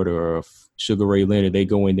Ward or Sugar Ray Leonard, they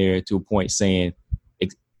go in there to a point saying,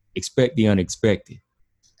 expect the unexpected.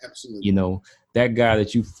 Absolutely. That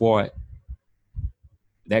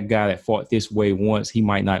guy that fought this way once, he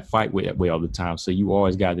might not fight that way all the time. So you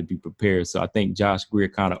always got to be prepared. So I think Josh Greer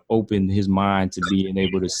kind of opened his mind to being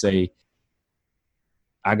able to say,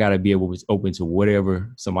 I got to be able to open to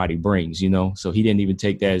whatever somebody brings, So he didn't even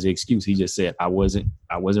take that as an excuse. He just said, I wasn't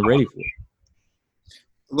ready for it.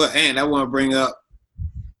 Well, and I want to bring up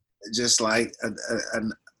just like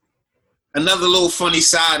another little funny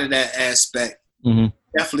side of that aspect. Mm-hmm.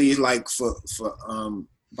 Definitely like for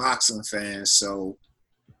boxing fans. So,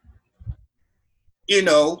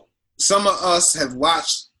 some of us have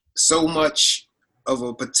watched so much of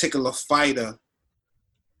a particular fighter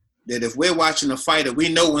that if we're watching a fighter, we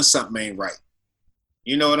know when something ain't right.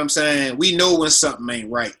 You know what I'm saying? We know when something ain't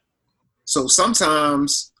right. So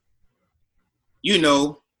sometimes,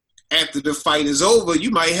 after the fight is over,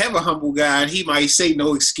 you might have a humble guy and he might say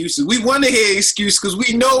no excuses. We want to hear excuses because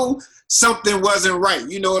we know something wasn't right.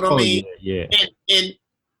 You know what I mean? Yeah.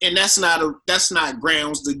 And that's not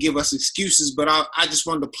grounds to give us excuses. But I just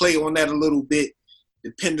wanted to play on that a little bit,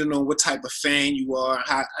 depending on what type of fan you are,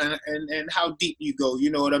 and how deep you go.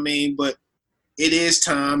 You know what I mean? But it is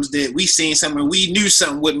times that we seen something, we knew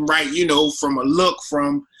something wasn't right. You know, from a look,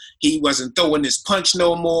 from he wasn't throwing his punch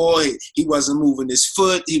no more. He wasn't moving his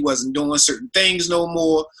foot. He wasn't doing certain things no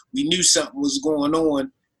more. We knew something was going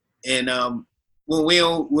on. And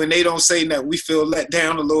when they don't say that, we feel let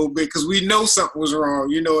down a little bit because we know something was wrong.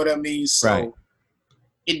 You know what I mean? So right.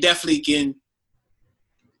 It definitely can.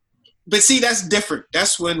 But see, that's different.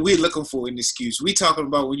 That's when we're looking for an excuse. We talking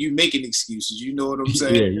about when you making excuses. You know what I'm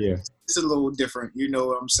saying? Yeah. It's a little different. You know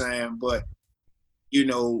what I'm saying? But you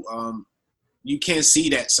know, you can see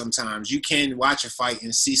that sometimes. You can watch a fight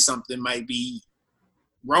and see something might be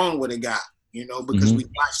wrong with a guy, you know, because we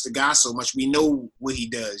watch the guy so much. We know what he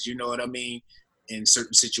does, you know what I mean, in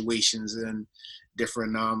certain situations and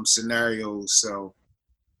different scenarios. So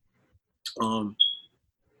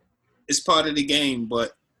it's part of the game,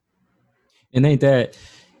 but ain't that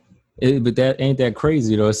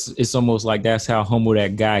crazy though? It's almost like that's how humble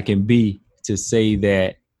that guy can be to say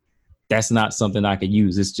that that's not something I could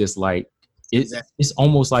use. It's just like it's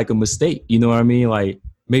almost like a mistake. You know what I mean? Like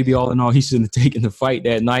maybe all in all, he shouldn't have taken the fight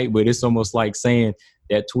that night, but it's almost like saying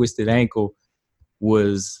that twisted ankle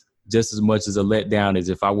was just as much as a letdown as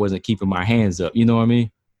if I wasn't keeping my hands up. You know what I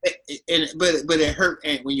mean? But it hurt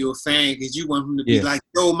when you're a fan because you want him to be like,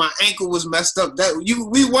 "Yo, my ankle was messed up."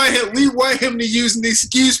 We want him to use an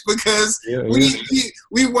excuse because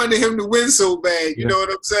we wanted him to win so bad. You know what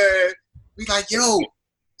I'm saying? We like, "Yo,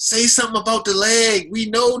 say something about the leg. We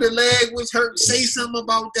know the leg was hurt. Say something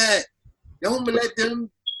about that. Don't let them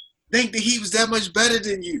think that he was that much better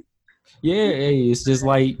than you." Yeah, it's just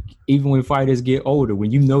like even when fighters get older,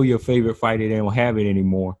 when you know your favorite fighter, they don't have it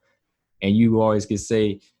anymore, and you always can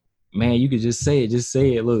say, "Man, you could just say it. Just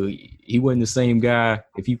say it. Look, he wasn't the same guy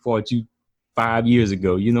if he fought you 5 years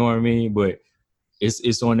ago." You know what I mean? But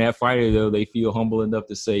it's on that fighter though. They feel humble enough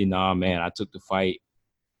to say, "Nah, man, I took the fight.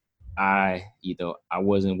 I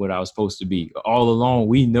wasn't what I was supposed to be. All along,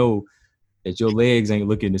 we know that your legs ain't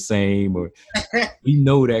looking the same, or we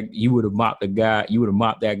know that you would have mopped that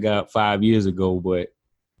guy up 5 years ago. But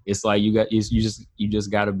it's like you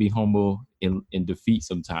just got to be humble in defeat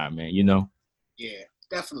sometime, man. You know? Yeah,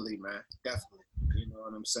 definitely, man. Definitely. You know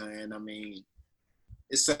what I'm saying? I mean,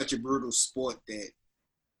 it's such a brutal sport that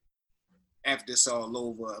after it's all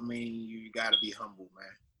over, I mean, you got to be humble, man.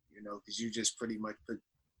 You know, because you just pretty much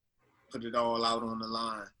put it all out on the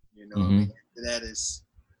line, you know. I mean, that is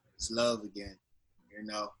love again, you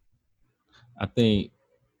know. I think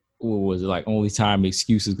what was it, like only time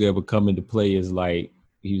excuses could ever come into play is like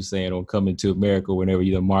he was saying on Coming to America whenever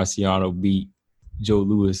Marciano beat Joe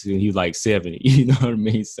Louis and he was like 70, you know what I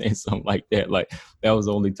mean? Saying something like that. Like that was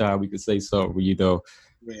the only time we could say something, you know,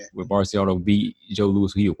 when Marciano beat Joe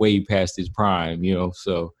Louis, he was way past his prime, you know.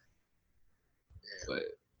 So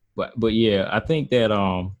but yeah, I think that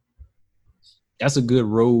that's a good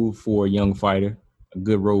road for a young fighter, a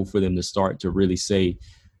good road for them to start to really say,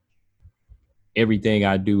 everything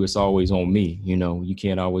I do is always on me. You know, you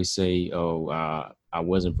can't always say, "Oh, I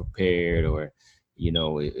wasn't prepared," or, you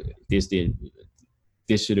know, this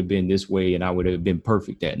should have been this way and I would have been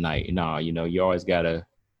perfect that night. Nah, you know, you always got to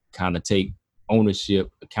kind of take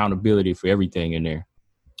ownership, accountability for everything in there.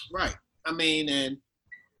 Right. I mean, and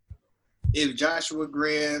if Joshua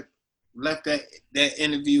Greb left that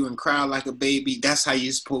interview and cried like a baby, that's how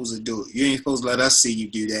you're supposed to do it. You ain't supposed to let us see you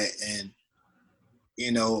do that. And,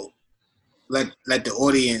 you know, let the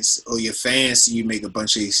audience or your fans see you make a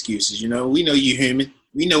bunch of excuses. You know, we know you're human.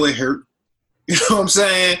 We know it hurt. You know what I'm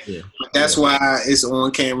saying? Yeah. But that's why it's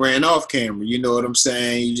on camera and off camera. You know what I'm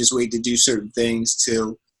saying? You just wait to do certain things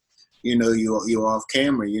till, you know, you're off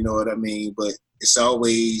camera. You know what I mean? But it's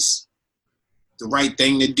always the right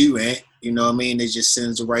thing to do, man. You know what I mean? It just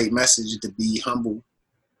sends the right message to be humble.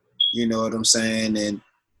 You know what I'm saying? And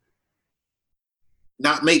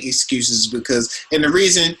not make excuses and the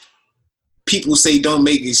reason people say don't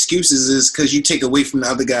make excuses is because you take away from the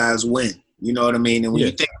other guy's win. You know what I mean? And when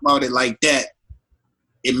you think about it like that,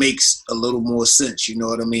 it makes a little more sense. You know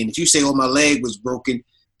what I mean? If you say, "Oh, my leg was broken,"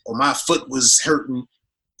 or "My foot was hurting,"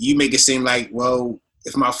 you make it seem like, well,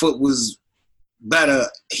 if my foot was better,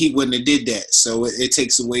 he wouldn't have did that. So it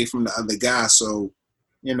takes away from the other guy. So,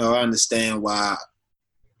 you know, I understand why,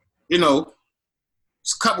 you know,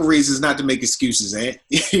 it's a couple reasons not to make excuses, eh?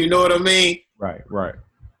 You know what I mean? Right.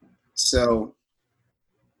 So.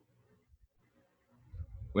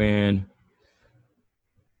 When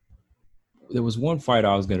there was one fight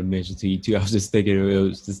I was going to mention to you too. I was just thinking, it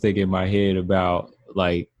was just thinking in my head about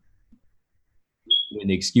like when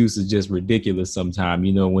the excuse is just ridiculous sometimes,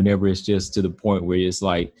 you know, whenever it's just to the point where it's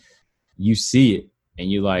like you see it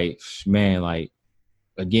and you're like, man, like,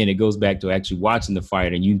 again, it goes back to actually watching the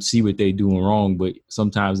fight and you see what they're doing wrong, but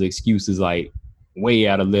sometimes the excuse is like way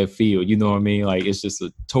out of left field. You know what I mean? Like, it's just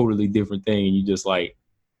a totally different thing. And you just like,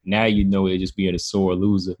 now you know they're just being a sore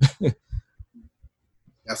loser.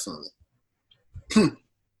 Definitely.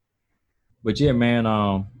 But yeah, man,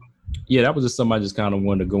 yeah, that was just something I just kind of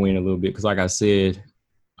wanted to go in a little bit because, like I said,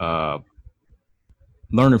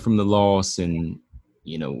 learning from the loss and,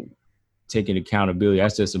 you know, taking accountability,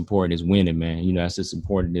 that's just important as winning, man. You know, that's just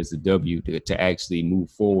important as a W to actually move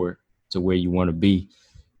forward to where you want to be,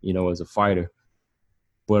 you know, as a fighter.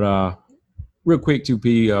 But real quick,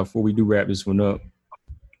 2P, before we do wrap this one up,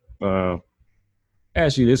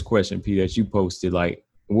 ask you this question, P, that you posted. Like,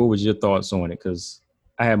 what was your thoughts on it? Because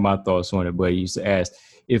I had my thoughts on it, but you used to ask,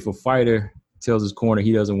 if a fighter tells his corner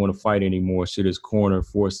he doesn't want to fight anymore, should his corner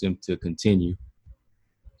force him to continue?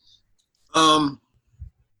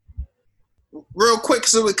 Real quick,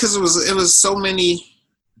 because it was so many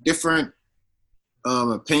different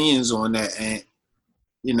opinions on that, and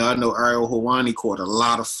you know, I know Ariel Helwani caught a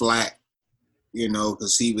lot of flack, you know,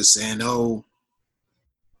 because he was saying, oh,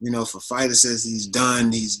 you know, if a fighter says he's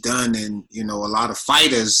done, and you know, a lot of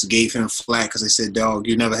fighters gave him flack because they said, dog,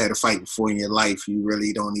 you never had a fight before in your life, you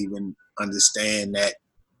really don't even understand that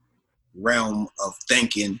realm of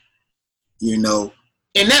thinking, you know.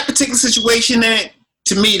 In that particular situation, that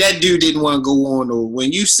to me, that dude didn't want to go on. Or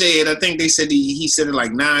when you said, I think they said he said it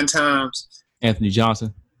like 9 times. Anthony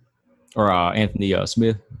Johnson or Anthony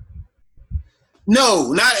Smith?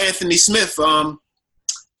 No, not Anthony Smith.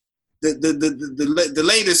 The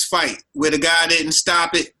latest fight where the guy didn't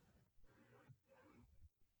stop it.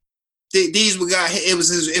 These were guys. I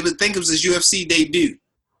think it was his UFC debut.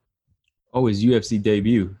 Oh, his UFC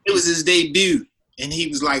debut. It was his debut, and he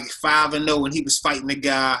was like 5-0, and he was fighting the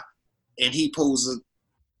guy, and he told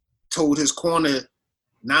his corner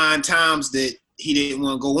 9 times that he didn't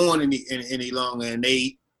want to go on any longer, and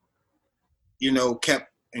they, you know, kept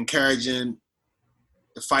encouraging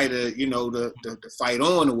the fighter, you know, the fight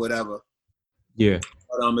on or whatever. Yeah.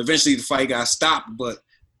 But eventually the fight got stopped, but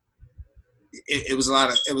it was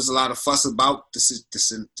a lot of fuss about the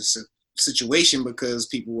situation because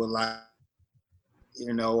people were like,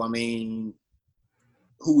 you know, I mean,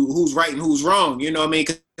 who's right and who's wrong? You know what I mean?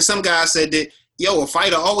 'Cause some guy said that, yo, a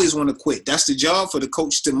fighter always want to quit. That's the job for the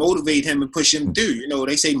coach to motivate him and push him through. You know,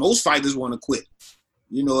 they say most fighters want to quit.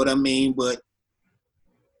 You know what I mean? But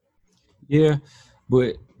yeah,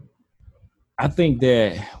 but I think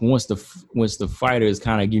that once the fighters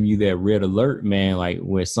kind of give you that red alert, man, like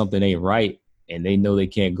where something ain't right and they know they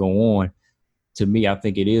can't go on, to me, I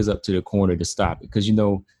think it is up to the corner to stop it. Because, you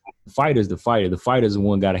know, the fighter's the fighter. The fighter's the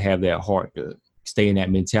one got to have that heart to stay in that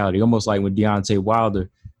mentality. Almost like when Deontay Wilder,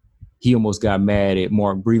 he almost got mad at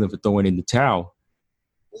Mark Breland for throwing in the towel.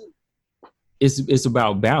 It's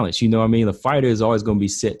about balance, you know what I mean? The fighter is always going to be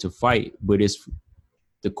set to fight, but it's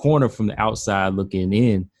the corner from the outside looking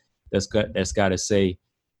in that's got to say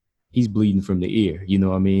he's bleeding from the ear, you know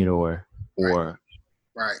what I mean? Or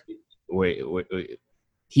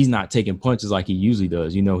he's not taking punches like he usually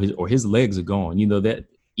does, you know, his legs are gone. You know, that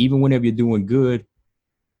even whenever you're doing good,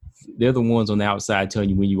 they're the ones on the outside telling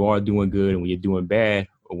you when you are doing good and when you're doing bad,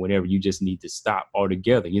 or whenever you just need to stop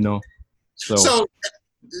altogether, you know? So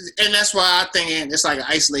and that's why I think it's like an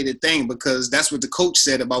isolated thing, because that's what the coach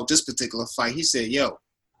said about this particular fight. He said, yo,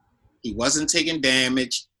 he wasn't taking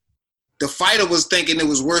damage. The fighter was thinking it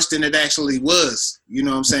was worse than it actually was, you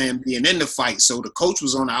know what I'm saying, being in the fight. So the coach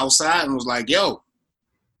was on the outside and was like, yo,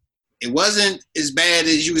 it wasn't as bad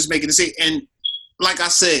as you was making it say. And like I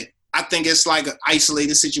said, I think it's like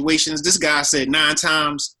isolated situations. This guy said 9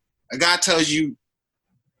 times. A guy tells you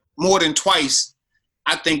more than twice,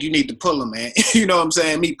 I think you need to pull him, man. You know what I'm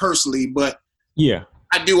saying? Me personally, but yeah,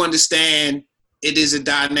 I do understand it is a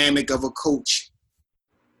dynamic of a coach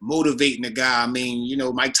motivating a guy. I mean, you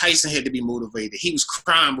know, Mike Tyson had to be motivated. He was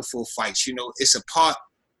crying before fights. You know, it's a part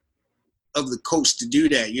of the coach to do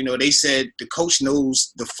that. You know, they said the coach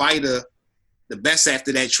knows the fighter the best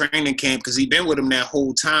after that training camp because he's been with him that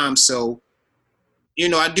whole time. So, you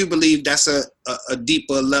know, I do believe that's a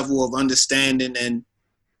deeper level of understanding, and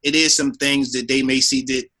it is some things that they may see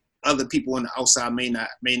that other people on the outside may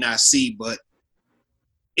not see, but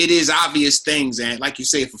it is obvious things. And like you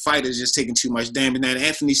say, if a fighter is just taking too much damage, now the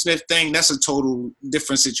Anthony Smith thing, that's a total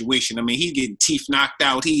different situation. I mean, he's getting teeth knocked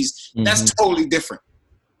out. That's totally different.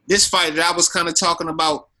 This fight that I was kind of talking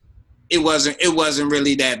about, it wasn't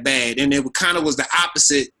really that bad. And it kind of was the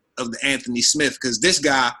opposite of the Anthony Smith, because this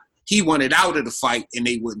guy, he wanted out of the fight and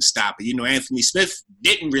they wouldn't stop it. Anthony Smith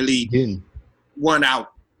didn't want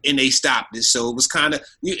out and they stopped it. So it was kind of,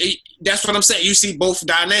 that's what I'm saying. You see both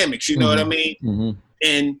dynamics, you know what I mean? Mm-hmm.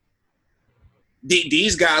 And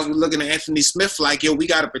these guys were looking at Anthony Smith like, yo, we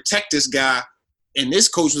got to protect this guy. And this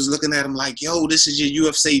coach was looking at him like, yo, this is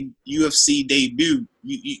your UFC debut.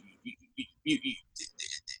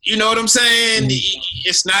 You know what I'm saying? Mm-hmm.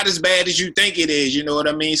 It's not as bad as you think it is. You know what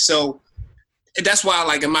I mean? So that's why,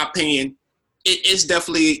 like, in my opinion, it's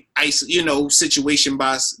definitely situation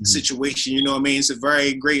by situation. You know what I mean? It's a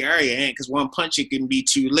very gray area, because one punch, it can be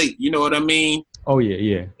too late. You know what I mean? Oh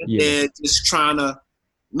yeah. They're just trying to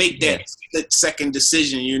make that second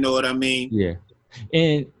decision. You know what I mean? Yeah.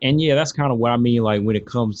 And yeah, that's kind of what I mean. Like, when it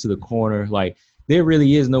comes to the corner, like, there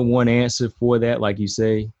really is no one answer for that, like you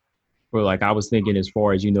say. Or like I was thinking, as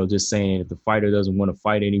far as, just saying, if the fighter doesn't want to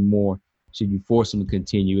fight anymore, should you force him to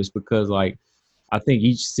continue? It's because, like, I think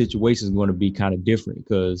each situation is going to be kind of different,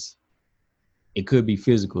 because it could be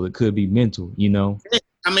physical, it could be mental, I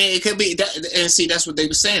mean, it could be that, and see, that's what they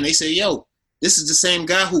were saying. They say, yo, this is the same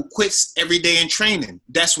guy who quits every day in training.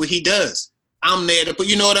 That's what he does. I'm there to put,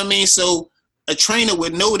 you know what I mean? So a trainer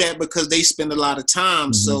would know that, because they spend a lot of time.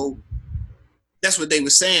 Mm-hmm. So that's what they were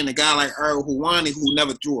saying. A guy like Ariel Helwani, who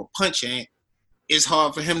never threw a punch, it's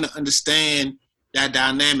hard for him to understand that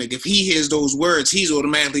dynamic. If he hears those words, he's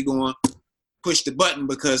automatically going to push the button,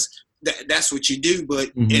 because that's what you do. But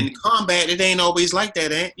in combat, it ain't always like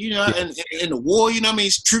that, and in the war, you know what I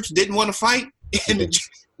mean? Troops didn't want to fight, and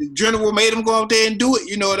the general made them go out there and do it.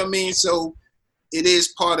 You know what I mean? So it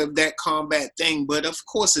is part of that combat thing. But of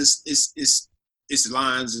course, it's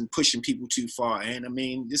lines and pushing people too far. And I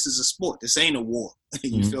mean, this is a sport. This ain't a war.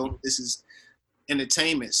 You feel me? This is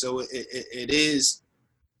entertainment. So it is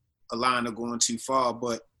a line of going too far.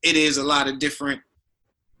 But it is a lot of different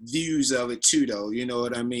views of it too, though. You know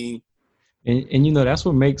what I mean? And that's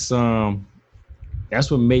what makes like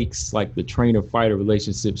the trainer fighter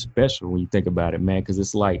relationship special, when you think about it, man. Because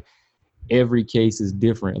it's like every case is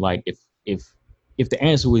different. Like if the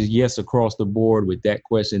answer was yes across the board with that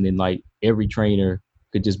question, then like every trainer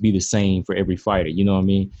could just be the same for every fighter. You know what I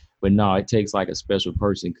mean? But no, it takes like a special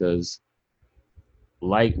person, because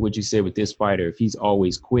like what you said with this fighter, if he's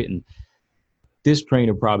always quitting, this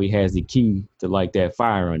trainer probably has the key to like that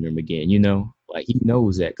fire under him again, like he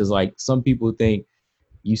knows that. Cause like some people think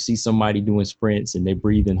you see somebody doing sprints and they're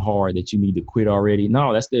breathing hard that you need to quit already.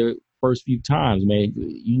 No, that's their first few times, man.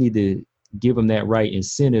 You need to give them that right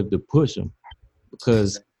incentive to push them,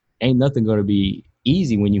 because ain't nothing going to be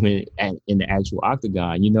easy when you're in the actual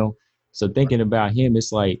octagon, So thinking about him,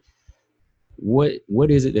 it's like, what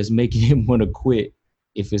is it that's making him want to quit?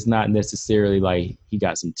 If it's not necessarily like he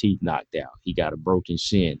got some teeth knocked out, he got a broken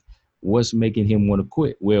shin, what's making him want to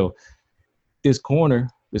quit? Well, this corner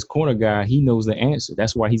guy, he knows the answer.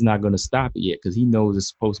 That's why he's not going to stop it yet, because he knows it's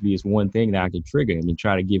supposed to be his one thing that I can trigger him and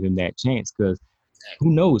try to give him that chance. Because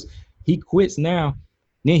who knows? He quits now,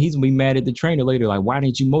 then he's going to be mad at the trainer later. Like, why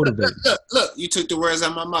didn't you motivate? Look, you took the words out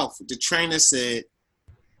of my mouth. The trainer said,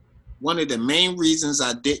 one of the main reasons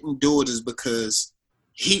I didn't do it is because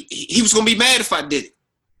he was going to be mad if I did it.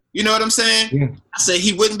 You know what I'm saying? Yeah. I said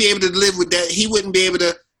he wouldn't be able to live with that. He wouldn't be able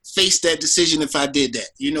to face that decision if I did that.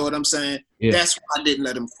 You know what I'm saying? Yeah. That's why I didn't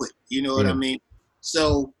let him quit. You know what I mean?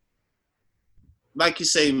 So, like you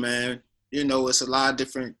say, man, it's a lot of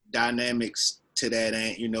different dynamics to that.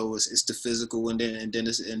 And it's the physical, and then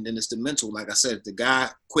it's the mental. Like I said, if the guy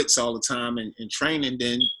quits all the time in training,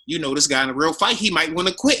 then this guy in a real fight, he might want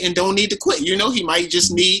to quit and don't need to quit. He might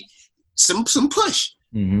just need some push.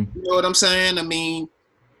 Mm-hmm. You know what I'm saying? I mean,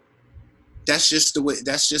 that's just the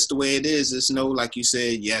way it is. It's no, like you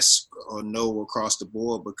said, yes or no across the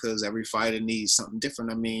board, because every fighter needs something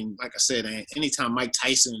different. I mean, like I said, anytime Mike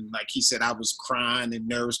Tyson, like he said, I was crying and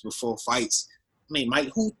nervous before fights. I mean,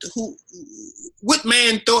 Mike, what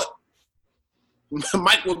man thought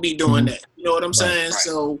Mike would be doing that? You know what I'm saying? Right.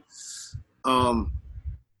 So,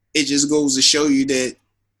 it just goes to show you that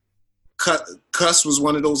Cuss was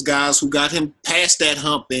one of those guys who got him past that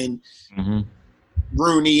hump, and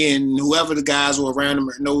Rooney and whoever the guys were around him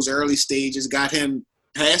in those early stages got him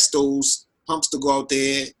past those humps to go out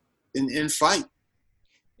there and fight.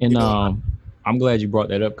 And I'm glad you brought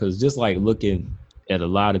that up, because just like looking at a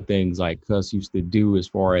lot of things like Cuss used to do as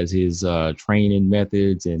far as his training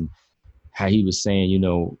methods, and how he was saying,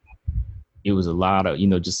 it was a lot of,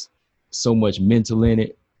 just so much mental in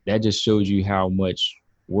it. That just shows you how much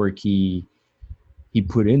work he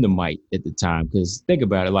put into Mike at the time. Because think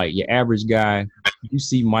about it, like your average guy, you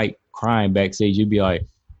see Mike crying backstage, you'd be like,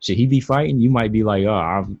 should he be fighting? You might be like,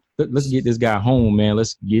 let's get this guy home, man.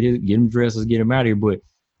 Let's get him dressed. Let's get him out of here. But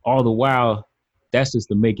all the while, that's just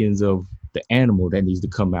the makings of the animal that needs to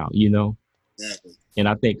come out, you know? Exactly. And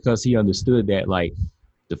I think because he understood that, like,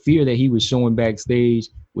 the fear that he was showing backstage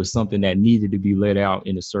was something that needed to be let out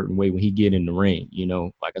in a certain way when he get in the ring, you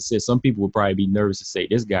know? Like I said, some people would probably be nervous to say,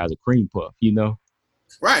 this guy's a cream puff, you know?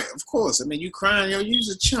 Right, of course. I mean, you crying, yo, you's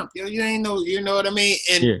a chump. Yo, you ain't know, you know what I mean?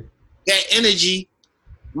 And that energy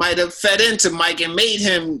might have fed into Mike and made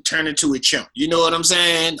him turn into a chump. You know what I'm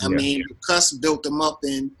saying? I mean, Cuss built him up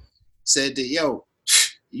and said that, yo,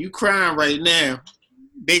 you crying right now,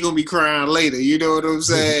 they gonna be crying later. You know what I'm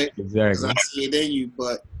saying? Exactly. I see it in you,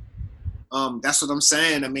 but that's what I'm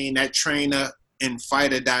saying. I mean, that trainer and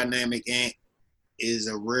fighter dynamic is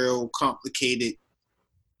a real complicated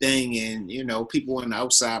thing, and you know, people on the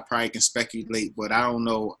outside probably can speculate, but I don't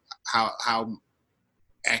know how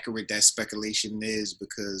accurate that speculation is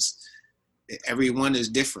because everyone is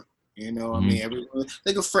different. You know, I mean, everyone.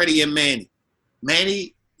 Look at Freddie and Manny.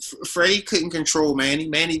 Freddie couldn't control Manny.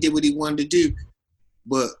 Manny did what he wanted to do,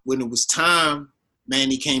 but when it was time,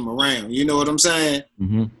 Manny came around. You know what I'm saying?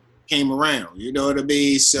 Mm-hmm. Came around. You know what I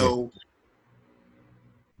mean? So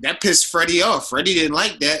that pissed Freddie off. Freddie didn't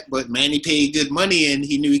like that, but Manny paid good money, and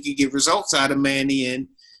he knew he could get results out of Manny, and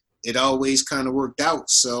it always kind of worked out.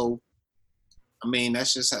 So, I mean,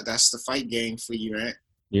 that's the fight game for you, right?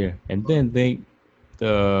 Yeah, and then think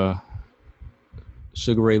the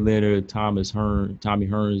Sugar Ray Leonard, Tommy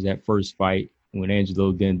Hearns, that first fight when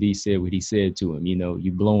Angelo Dundee said what he said to him, you know,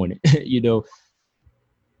 you blowing it, you know,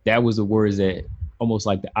 that was the words that almost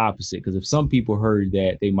like the opposite. Because if some people heard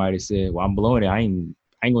that, they might have said, well, I'm blowing it. I ain't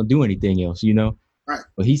gonna do anything else, you know. Right.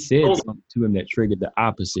 But he said something to him that triggered the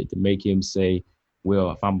opposite to make him say,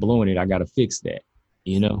 well, if I'm blowing it, I got to fix that,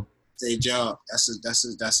 you know. It's a job.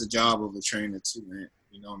 That's a job of a trainer too, man.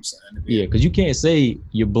 You know what I'm saying? Yeah, because you can't say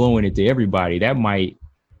you're blowing it to everybody. That might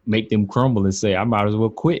make them crumble and say, I might as well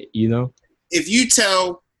quit, you know? If you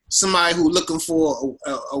tell somebody who looking for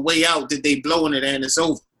a way out that they blowing it and it's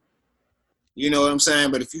over, you know what I'm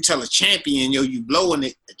saying? But if you tell a champion, yo, you blowing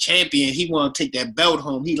it, the champion, he want to take that belt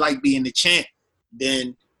home. He like being the champ.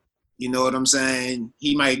 Then, you know what I'm saying?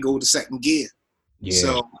 He might go to second gear. Yeah.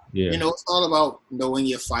 So, you know, it's all about knowing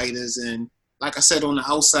your fighters. And like I said, on the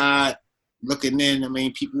outside, looking in, I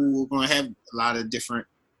mean, people are going to have a lot of different,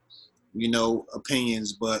 you know,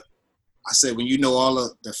 opinions. But I said, when you know all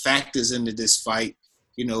of the factors into this fight,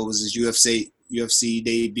 you know, it was his UFC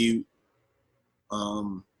debut.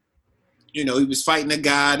 You know, he was fighting a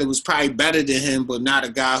guy that was probably better than him, but not a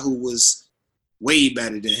guy who was way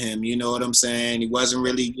better than him. You know what I'm saying? He wasn't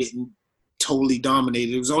really getting totally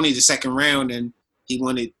dominated. It was only the second round, and he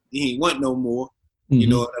want no more. You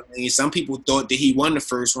know what I mean? Some people thought that he won the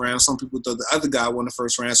first round. Some people thought the other guy won the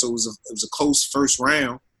first round. So it was a close first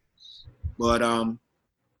round. But and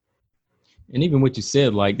even what you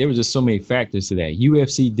said, like there was just so many factors to that.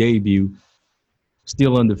 UFC debut,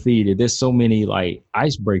 still undefeated. There's so many like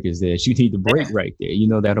icebreakers there. You need to break right there. You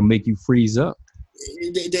know, that'll make you freeze up.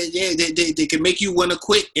 They can make you want to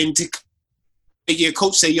quit and to make your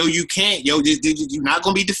coach say, yo, you can't. Yo, you're not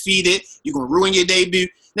going to be defeated. You're going to ruin your debut.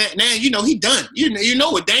 Now, you know, he done. You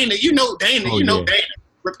know what Dana, Dana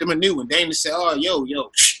ripped him a new one. Dana said, oh, yo,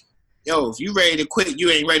 if you ready to quit, you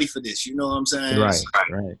ain't ready for this. You know what I'm saying? Right, so,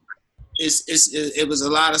 right. It was a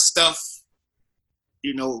lot of stuff,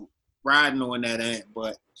 you know, riding on that end,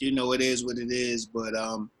 but you know, it is what it is. But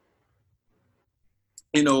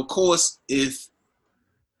you know, of course, if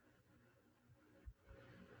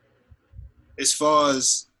as far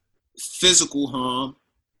as physical harm,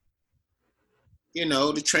 you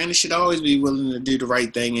know, the trainer should always be willing to do the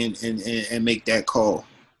right thing and make that call.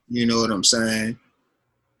 You know what I'm saying?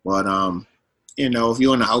 But you know, if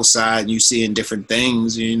you're on the outside and you seeing different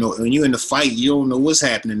things, you know, when you're in the fight, you don't know what's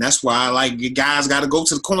happening. That's why I like your guys got to go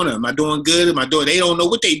to the corner. Am I doing good? Am I doing? They don't know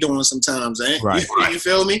what they doing sometimes, eh? Right. You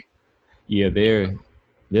feel me? Yeah, they're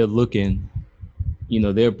looking. You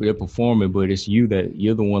know, they're performing, but it's you're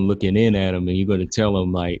the one looking in at them, and you're going to tell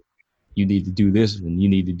them like, you need to do this and you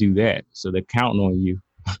need to do that. So they're counting on you.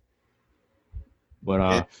 But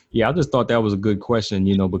I just thought that was a good question,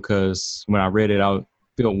 you know, because when I read it, I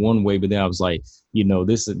felt one way, but then I was like, you know,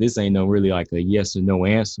 this ain't no really like a yes or no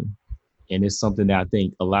answer. And it's something that I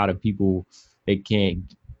think a lot of people, they can't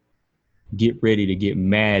get ready to get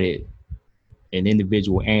mad at an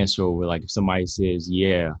individual answer over. Like if somebody says,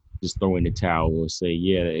 yeah, just throw in the towel, or say,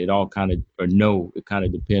 yeah, it all kind of, or no, it kind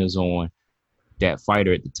of depends on that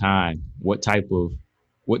fighter at the time, what type of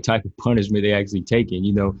punishment they actually taking.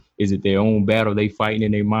 You know, is it their own battle they fighting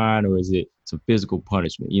in their mind, or is it some physical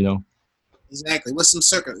punishment, you know? Exactly. What's the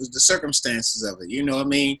circumstances of it? You know what I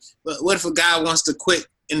mean? But what if a guy wants to quit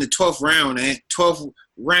in the 12th round, and 12th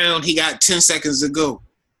round he got 10 seconds to go?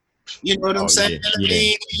 You know what I'm saying? Yeah. I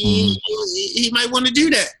mean, he might want to do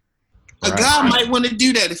that. A Right. guy might want to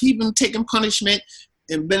do that if he been taking punishment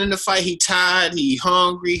and been in the fight. He tired, he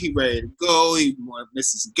hungry, he ready to go. He want to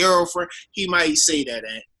miss his girlfriend. He might say that.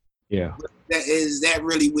 And Yeah. is that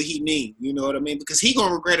really what he need? You know what I mean? Because he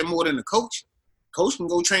gonna regret it more than the coach. Coach can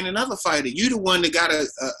go train another fighter. You the one that got a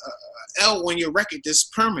L on your record that's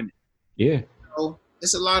permanent. Yeah. So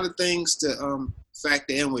it's a lot of things to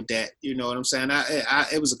factor in with that. You know what I'm saying?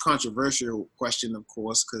 It was a controversial question, of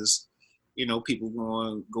course, because you know people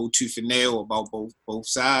going to go tooth and nail about both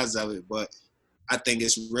sides of it. But I think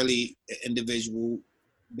it's really an individual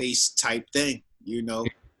based type thing. You know.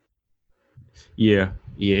 Yeah,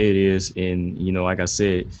 it is. And, you know, like I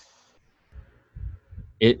said,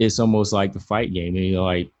 it's almost like the fight game. And, you know,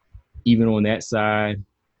 like even on that side,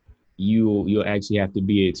 you'll actually have to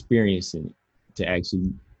be experienced in it to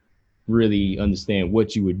actually really understand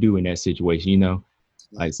what you would do in that situation. You know,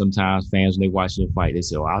 like sometimes fans, when they watch the fight, they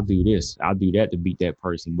say, oh, I'll do this, I'll do that to beat that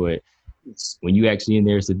person. But when you actually in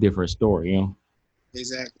there, it's a different story, you know?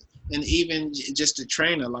 Exactly. And even just the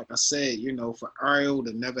trainer, like I said, you know, for Ariel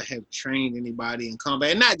to never have trained anybody in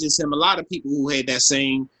combat, and not just him, a lot of people who had that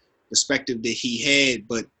same perspective that he had,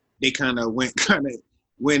 but they kind of went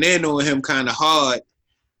in on him kind of hard,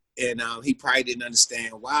 and he probably didn't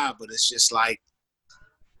understand why. But it's just like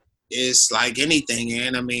it's like anything,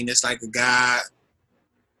 and I mean, it's like a guy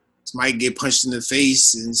might get punched in the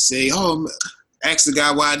face and say, "Oh, ask the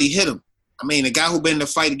guy why did he hit him." I mean, a guy who been in a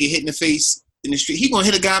fight to get hit in the face in the street, he gonna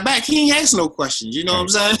hit a guy back. He ain't ask no questions. You know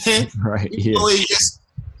what I'm saying? Right. You Yeah. know,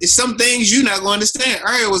 it's some things you're not gonna understand.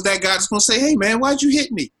 Ariel was that guy that's gonna say, "Hey man, why'd you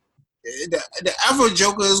hit me?" The average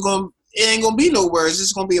joker it ain't gonna be no words.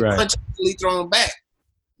 It's gonna be a punch thrown back.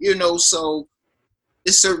 You know, so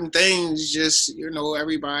it's certain things. Just you know,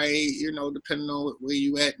 everybody, you know, depending on where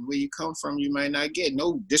you at and where you come from, you might not get.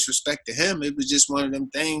 No disrespect to him. It was just one of them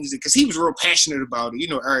things because he was real passionate about it. You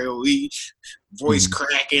know, Ariel, voice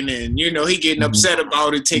cracking, and you know, he getting upset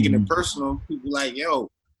about it, taking it personal. People like, yo,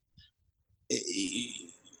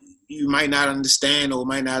 you might not understand or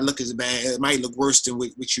might not look as bad. It might look worse than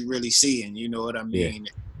what you really seeing. You know what I mean?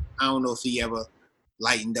 Yeah. I don't know if he ever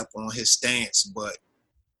lightened up on his stance, but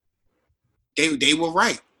they were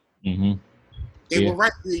right. Mm-hmm. They were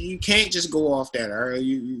right. You can't just go off that. Or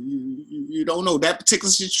you don't know that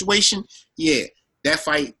particular situation. Yeah, that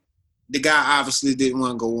fight, the guy obviously didn't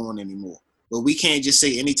want to go on anymore. But we can't just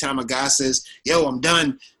say anytime a guy says, "Yo, I'm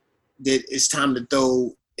done," that it's time to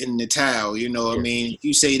throw in the towel. You know what I mean? If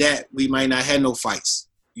you say that, we might not have no fights.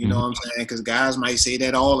 You know what I'm saying? Because guys might say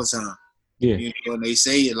that all the time. Yeah. You know, and they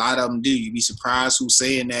say a lot of them do. You'd be surprised who's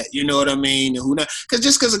saying that. You know what I mean? And who not? Because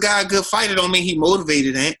just because a guy a good fighter don't mean he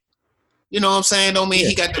motivated, ain't. You know what I'm saying? Don't mean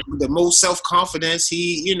he got the most self-confidence.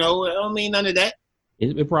 He, you know, I don't mean none of that.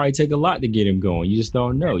 It probably take a lot to get him going. You just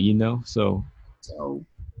don't know, you know? So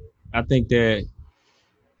I think that,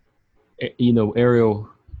 you know, Ariel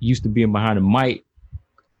used to being behind the mic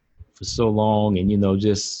for so long and, you know,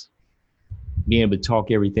 just being able to talk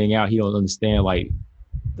everything out. He don't understand, like,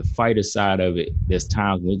 the fighter side of it. There's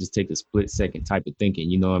times when it just takes a split second type of thinking,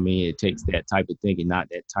 you know what I mean? It takes that type of thinking, not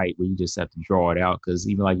that tight where you just have to draw it out. Because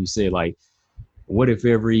even like you said, like, what if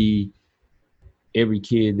every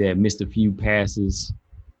kid that missed a few passes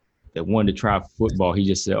that wanted to try football, he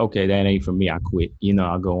just said, okay, that ain't for me, I quit, you know,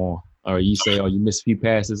 I'll go on. Or you say, oh, you missed a few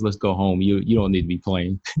passes, let's go home, you don't need to be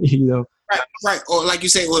playing. You know, right. Or like you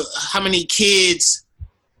say, well, how many kids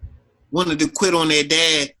wanted to quit on their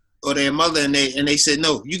dad or their mother, and they said,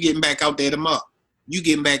 no, you getting back out there tomorrow. You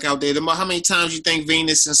getting back out there tomorrow. How many times you think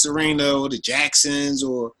Venus and Serena or the Jacksons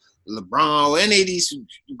or LeBron or any of these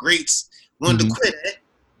greats wanted to quit?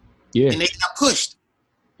 Yeah. And they got pushed.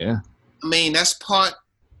 Yeah. I mean, that's part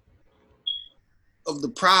of the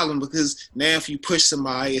problem, because now if you push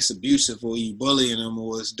somebody, it's abusive, or you bullying them,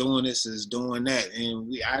 or it's doing this, it's doing that.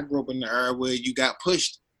 And I grew up in the era where you got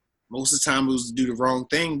pushed. Most of the time it was to do the wrong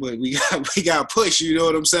thing, but we got pushed, you know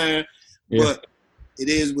what I'm saying? Yeah. But it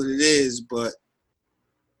is what it is, but,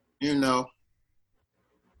 you know.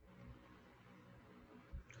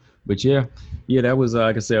 But yeah, that was,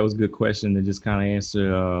 like I said, that was a good question to just kind of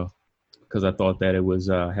answer, because I thought that it was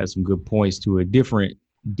had some good points to it, different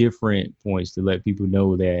points to let people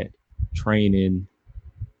know that training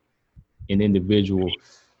an individual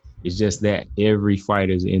is just that. Every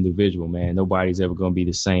fighter is an individual, man. Nobody's ever going to be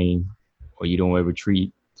the same, or you don't ever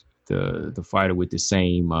treat the fighter with the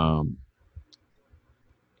same,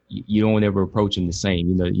 you don't ever approach them the same.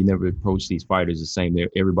 You know, you never approach these fighters the same.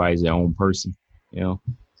 Everybody's their own person, you know.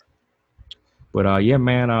 But yeah,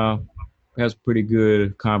 man, that's a pretty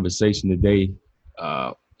good conversation today.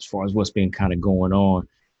 As far as what's been kind of going on.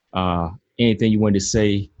 Anything you wanted to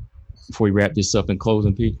say before we wrap this up in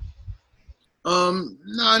closing, Pete? No,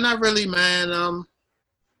 not really, man.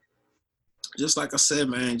 Just like I said,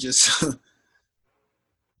 man, just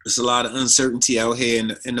there's a lot of uncertainty out here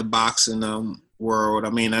in the boxing world. I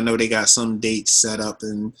mean, I know they got some dates set up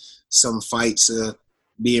and some fights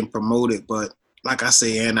being promoted, but like I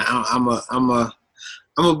say, and I'm a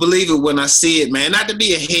believer when I see it, man. Not to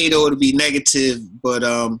be a hater or to be negative, but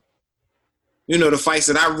you know, the fights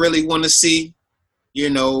that I really want to see, you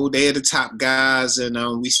know, they're the top guys,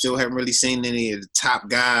 and we still haven't really seen any of the top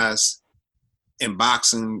guys in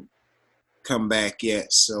boxing come back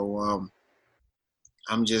yet. So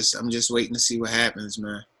I'm just waiting to see what happens,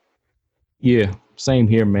 man. Yeah, same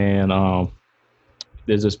here, man.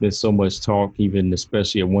 There's just been so much talk, even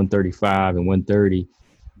especially at 135 and 130.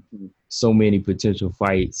 So many potential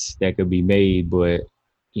fights that could be made, but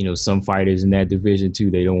you know, some fighters in that division too,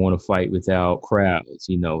 they don't want to fight without crowds.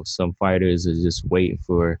 You know, some fighters are just waiting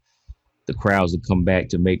for the crowds to come back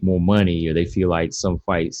to make more money, or they feel like some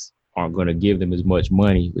fights aren't going to give them as much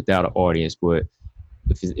money without an audience. But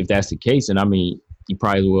if that's the case, then I mean, you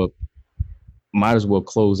might as well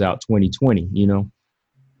close out 2020, you know?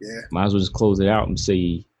 Yeah. Might as well just close it out and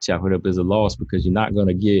say, chalk it up as a loss, because you're not going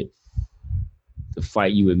to get the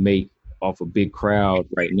fight you would make off a big crowd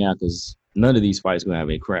right now, because none of these fights going to have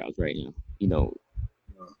any crowds right now, you know?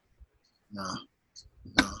 No.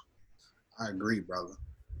 I agree, brother.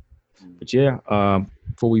 But yeah,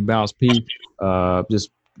 before we bounce, Pete,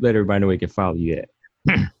 just let everybody know where they can follow you at.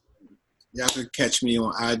 Y'all can catch me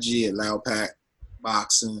on IG at Loudpack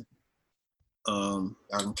Boxing. Y'all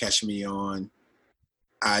can catch me on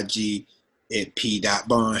IG at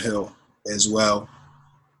p.barnhill as well.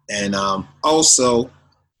 And also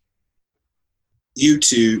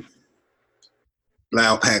YouTube,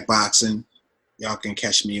 Loudpack Boxing. Y'all can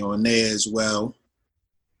catch me on there as well.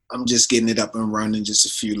 I'm just getting it up and running, just a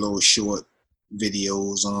few little short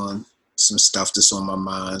videos on some stuff that's on my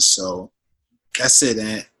mind. So that's it,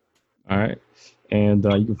 Ant. All right. And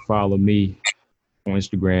you can follow me on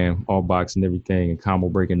Instagram, all boxing everything, and Combo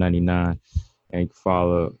Breaker 99. And you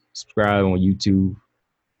can subscribe on YouTube,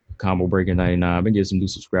 Combo Breaker 99. I've been getting some new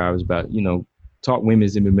subscribers about, you know, talk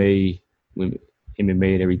women's MMA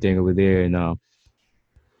and everything over there. And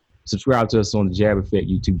subscribe to us on the Jab Effect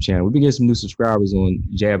YouTube channel. We've been getting some new subscribers on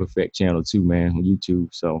Jab Effect channel too, man, on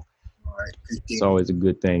YouTube. So it's always a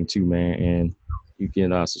good thing too, man. And you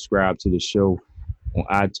can subscribe to the show on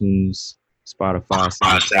iTunes, Spotify,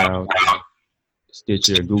 SoundCloud,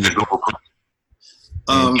 Stitcher, Google.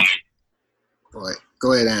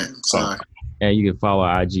 Go ahead, Ant. Sorry. And you can follow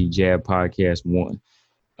IG Jab Podcast 1.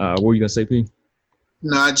 What were you gonna say, P?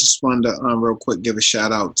 No, I just wanted to real quick give a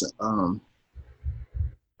shout out to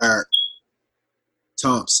Eric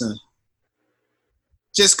Thompson.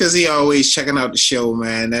 Just because he always checking out the show,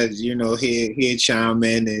 man. That, you know, he'll chime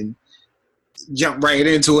in and jump right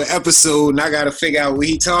into an episode, and I got to figure out what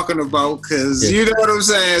he talking about, because you know what I'm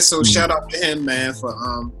saying. So shout out to him, man,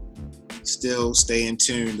 for still staying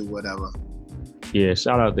tuned or whatever. Yeah,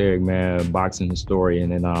 shout out to Eric, man, boxing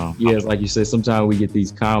historian. And yeah, like you said, sometimes we get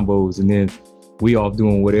these combos and then we off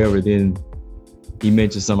doing whatever, then he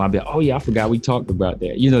mentioned something, I'll be like, oh yeah, I forgot we talked about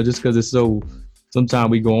that. You know, just because it's so,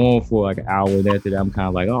 sometimes we go on for like an hour, and after that I'm kind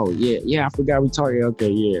of like, oh yeah, I forgot we talked. Okay,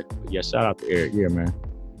 yeah. But yeah, shout out to Eric, yeah, man.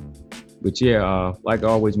 But yeah, like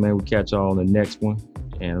always, man, we'll catch y'all on the next one.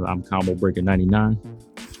 And I'm Combo Breaker 99.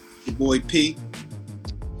 Your boy P.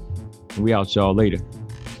 We out y'all later.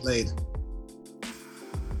 Later.